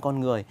cá nhân con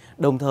người.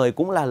 Đồng thời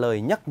cũng là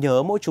lời nhắc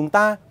nhớ mỗi chúng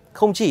ta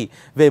không chỉ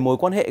về mối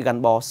quan hệ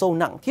gắn bó sâu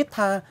nặng thiết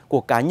tha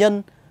của cá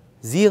nhân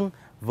riêng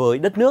với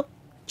đất nước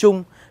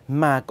chung,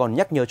 mà còn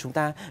nhắc nhớ chúng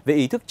ta về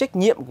ý thức trách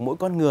nhiệm của mỗi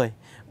con người.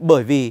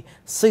 Bởi vì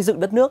xây dựng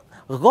đất nước,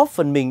 góp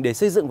phần mình để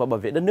xây dựng và bảo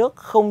vệ đất nước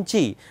không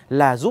chỉ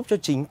là giúp cho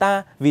chính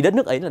ta, vì đất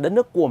nước ấy là đất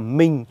nước của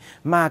mình,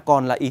 mà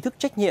còn là ý thức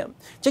trách nhiệm.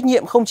 Trách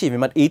nhiệm không chỉ về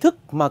mặt ý thức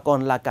mà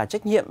còn là cả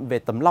trách nhiệm về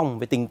tấm lòng,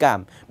 về tình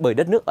cảm. Bởi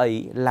đất nước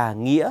ấy là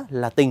nghĩa,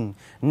 là tình,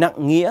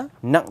 nặng nghĩa,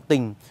 nặng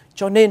tình.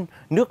 Cho nên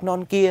nước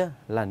non kia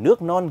là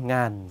nước non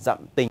ngàn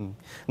dặm tình.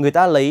 Người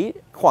ta lấy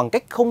khoảng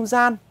cách không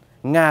gian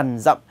ngàn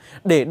dặm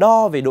để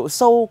đo về độ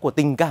sâu của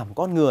tình cảm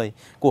con người,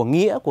 của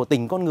nghĩa, của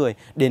tình con người,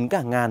 đến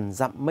cả ngàn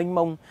dặm mênh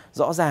mông.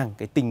 Rõ ràng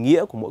cái tình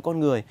nghĩa của mỗi con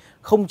người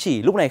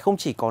lúc này không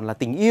chỉ còn là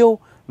tình yêu,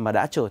 mà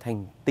đã trở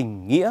thành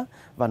tình nghĩa,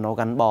 và nó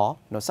gắn bó,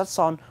 nó sắt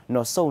son,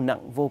 nó sâu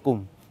nặng vô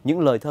cùng. Những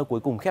lời thơ cuối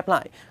cùng khép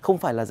lại không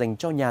phải là dành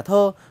cho nhà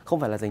thơ, không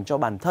phải là dành cho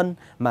bản thân,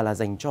 mà là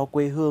dành cho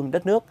quê hương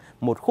đất nước.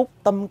 Một khúc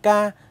tâm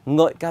ca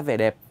ngợi ca vẻ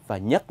đẹp và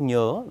nhắc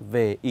nhớ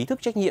về ý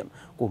thức trách nhiệm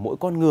của mỗi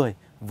con người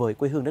với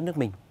quê hương đất nước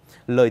mình.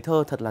 Lời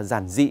thơ thật là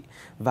giản dị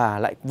và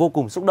lại vô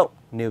cùng xúc động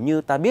nếu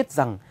như ta biết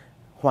rằng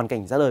hoàn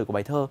cảnh ra đời của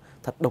bài thơ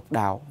thật độc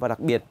đáo và đặc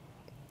biệt.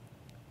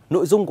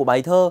 Nội dung của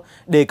bài thơ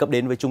đề cập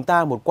đến với chúng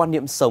ta một quan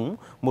niệm sống,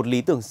 một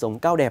lý tưởng sống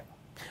cao đẹp.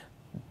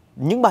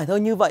 Những bài thơ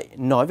như vậy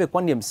nói về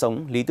quan điểm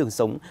sống, lý tưởng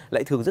sống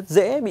lại thường rất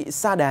dễ bị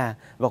sa đà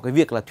vào cái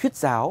việc là thuyết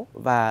giáo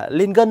và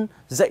lên gân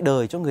dạy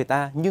đời cho người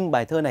ta. Nhưng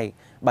bài thơ này,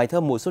 bài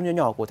thơ Mùa Xuân Nho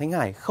Nhỏ của Thanh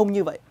Hải không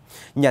như vậy.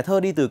 Nhà thơ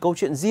đi từ câu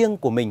chuyện riêng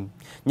của mình,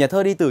 nhà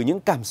thơ đi từ những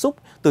cảm xúc,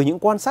 từ những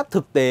quan sát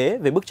thực tế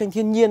về bức tranh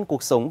thiên nhiên,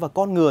 cuộc sống và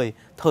con người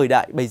thời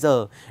đại bây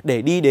giờ,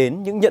 để đi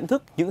đến những nhận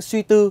thức, những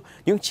suy tư,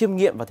 những chiêm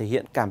nghiệm và thể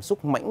hiện cảm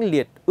xúc mãnh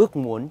liệt, ước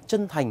muốn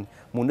chân thành,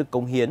 muốn được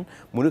cống hiến,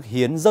 muốn được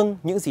hiến dâng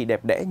những gì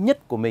đẹp đẽ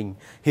nhất của mình,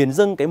 hiến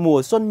dâng cái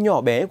mùa xuân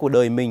nhỏ bé của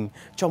đời mình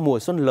cho mùa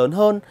xuân lớn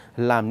hơn,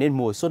 làm nên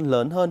mùa xuân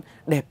lớn hơn,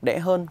 đẹp đẽ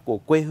hơn của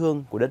quê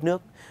hương, của đất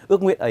nước.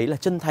 Ước nguyện ấy là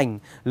chân thành,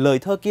 lời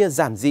thơ kia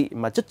giản dị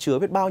mà chất chứa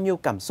biết bao nhiêu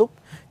cảm xúc.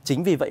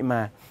 Chính vì vậy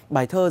mà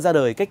bài thơ ra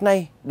đời cách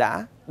nay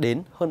đã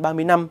đến hơn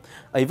 30 năm.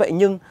 Ấy vậy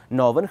nhưng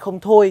nó vẫn không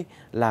thôi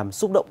làm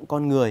xúc động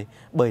con người,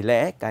 bởi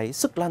lẽ cái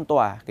sức lan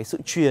tỏa, cái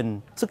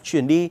sức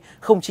truyền đi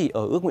không chỉ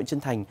ở ước nguyện chân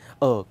thành,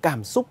 ở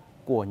cảm xúc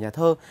của nhà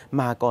thơ,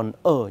 mà còn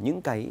ở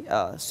những cái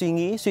suy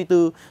nghĩ, suy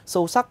tư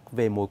sâu sắc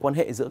về mối quan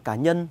hệ giữa cá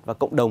nhân và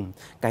cộng đồng,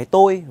 cái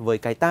tôi với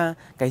cái ta,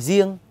 cái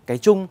riêng, cái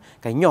chung,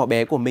 cái nhỏ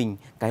bé của mình,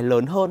 cái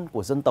lớn hơn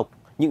của dân tộc.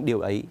 Những điều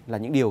ấy là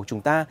những điều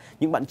chúng ta,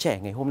 những bạn trẻ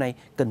ngày hôm nay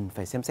cần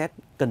phải xem xét,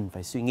 cần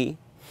phải suy nghĩ.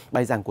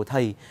 Bài giảng của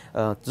thầy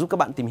giúp các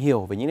bạn tìm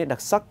hiểu về những nét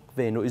đặc sắc,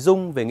 về nội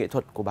dung, về nghệ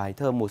thuật của bài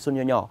thơ Mùa Xuân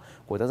Nho Nhỏ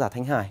của tác giả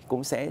Thanh Hải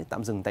cũng sẽ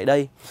tạm dừng tại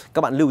đây.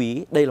 Các bạn lưu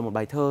ý, đây là một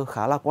bài thơ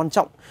khá là quan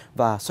trọng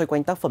và xoay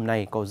quanh tác phẩm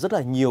này có rất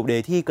là nhiều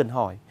đề thi cần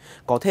hỏi.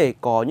 Có thể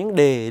có những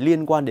đề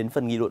liên quan đến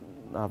phần nghị luận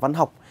văn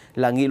học,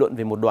 là nghị luận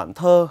về một đoạn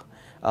thơ,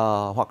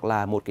 hoặc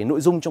là một cái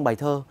nội dung trong bài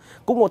thơ.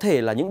 Cũng có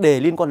thể là những đề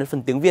liên quan đến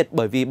phần tiếng Việt,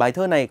 bởi vì bài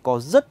thơ này có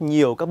rất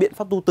nhiều các biện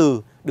pháp tu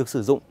từ được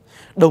sử dụng.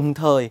 Đồng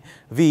thời,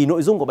 vì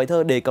nội dung của bài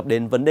thơ đề cập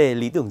đến vấn đề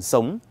lý tưởng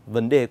sống,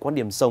 vấn đề quan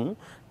điểm sống,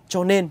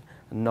 cho nên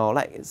nó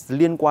lại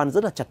liên quan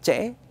rất là chặt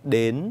chẽ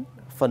đến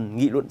phần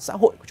nghị luận xã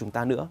hội của chúng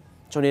ta nữa.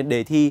 Cho nên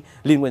đề thi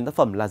liên quan đến tác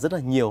phẩm là rất là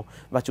nhiều,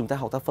 và chúng ta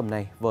học tác phẩm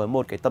này với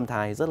một cái tâm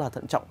thái rất là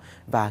thận trọng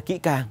và kỹ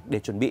càng để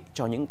chuẩn bị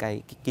cho những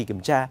cái kỳ kiểm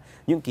tra,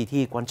 những kỳ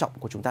thi quan trọng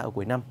của chúng ta ở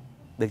cuối năm.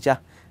 Được chưa?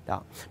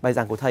 Đó. Bài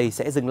giảng của thầy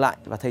sẽ dừng lại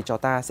và thầy trò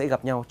ta sẽ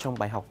gặp nhau trong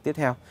bài học tiếp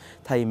theo.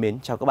 Thầy mến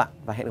chào các bạn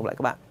và hẹn gặp lại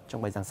các bạn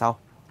trong bài giảng sau.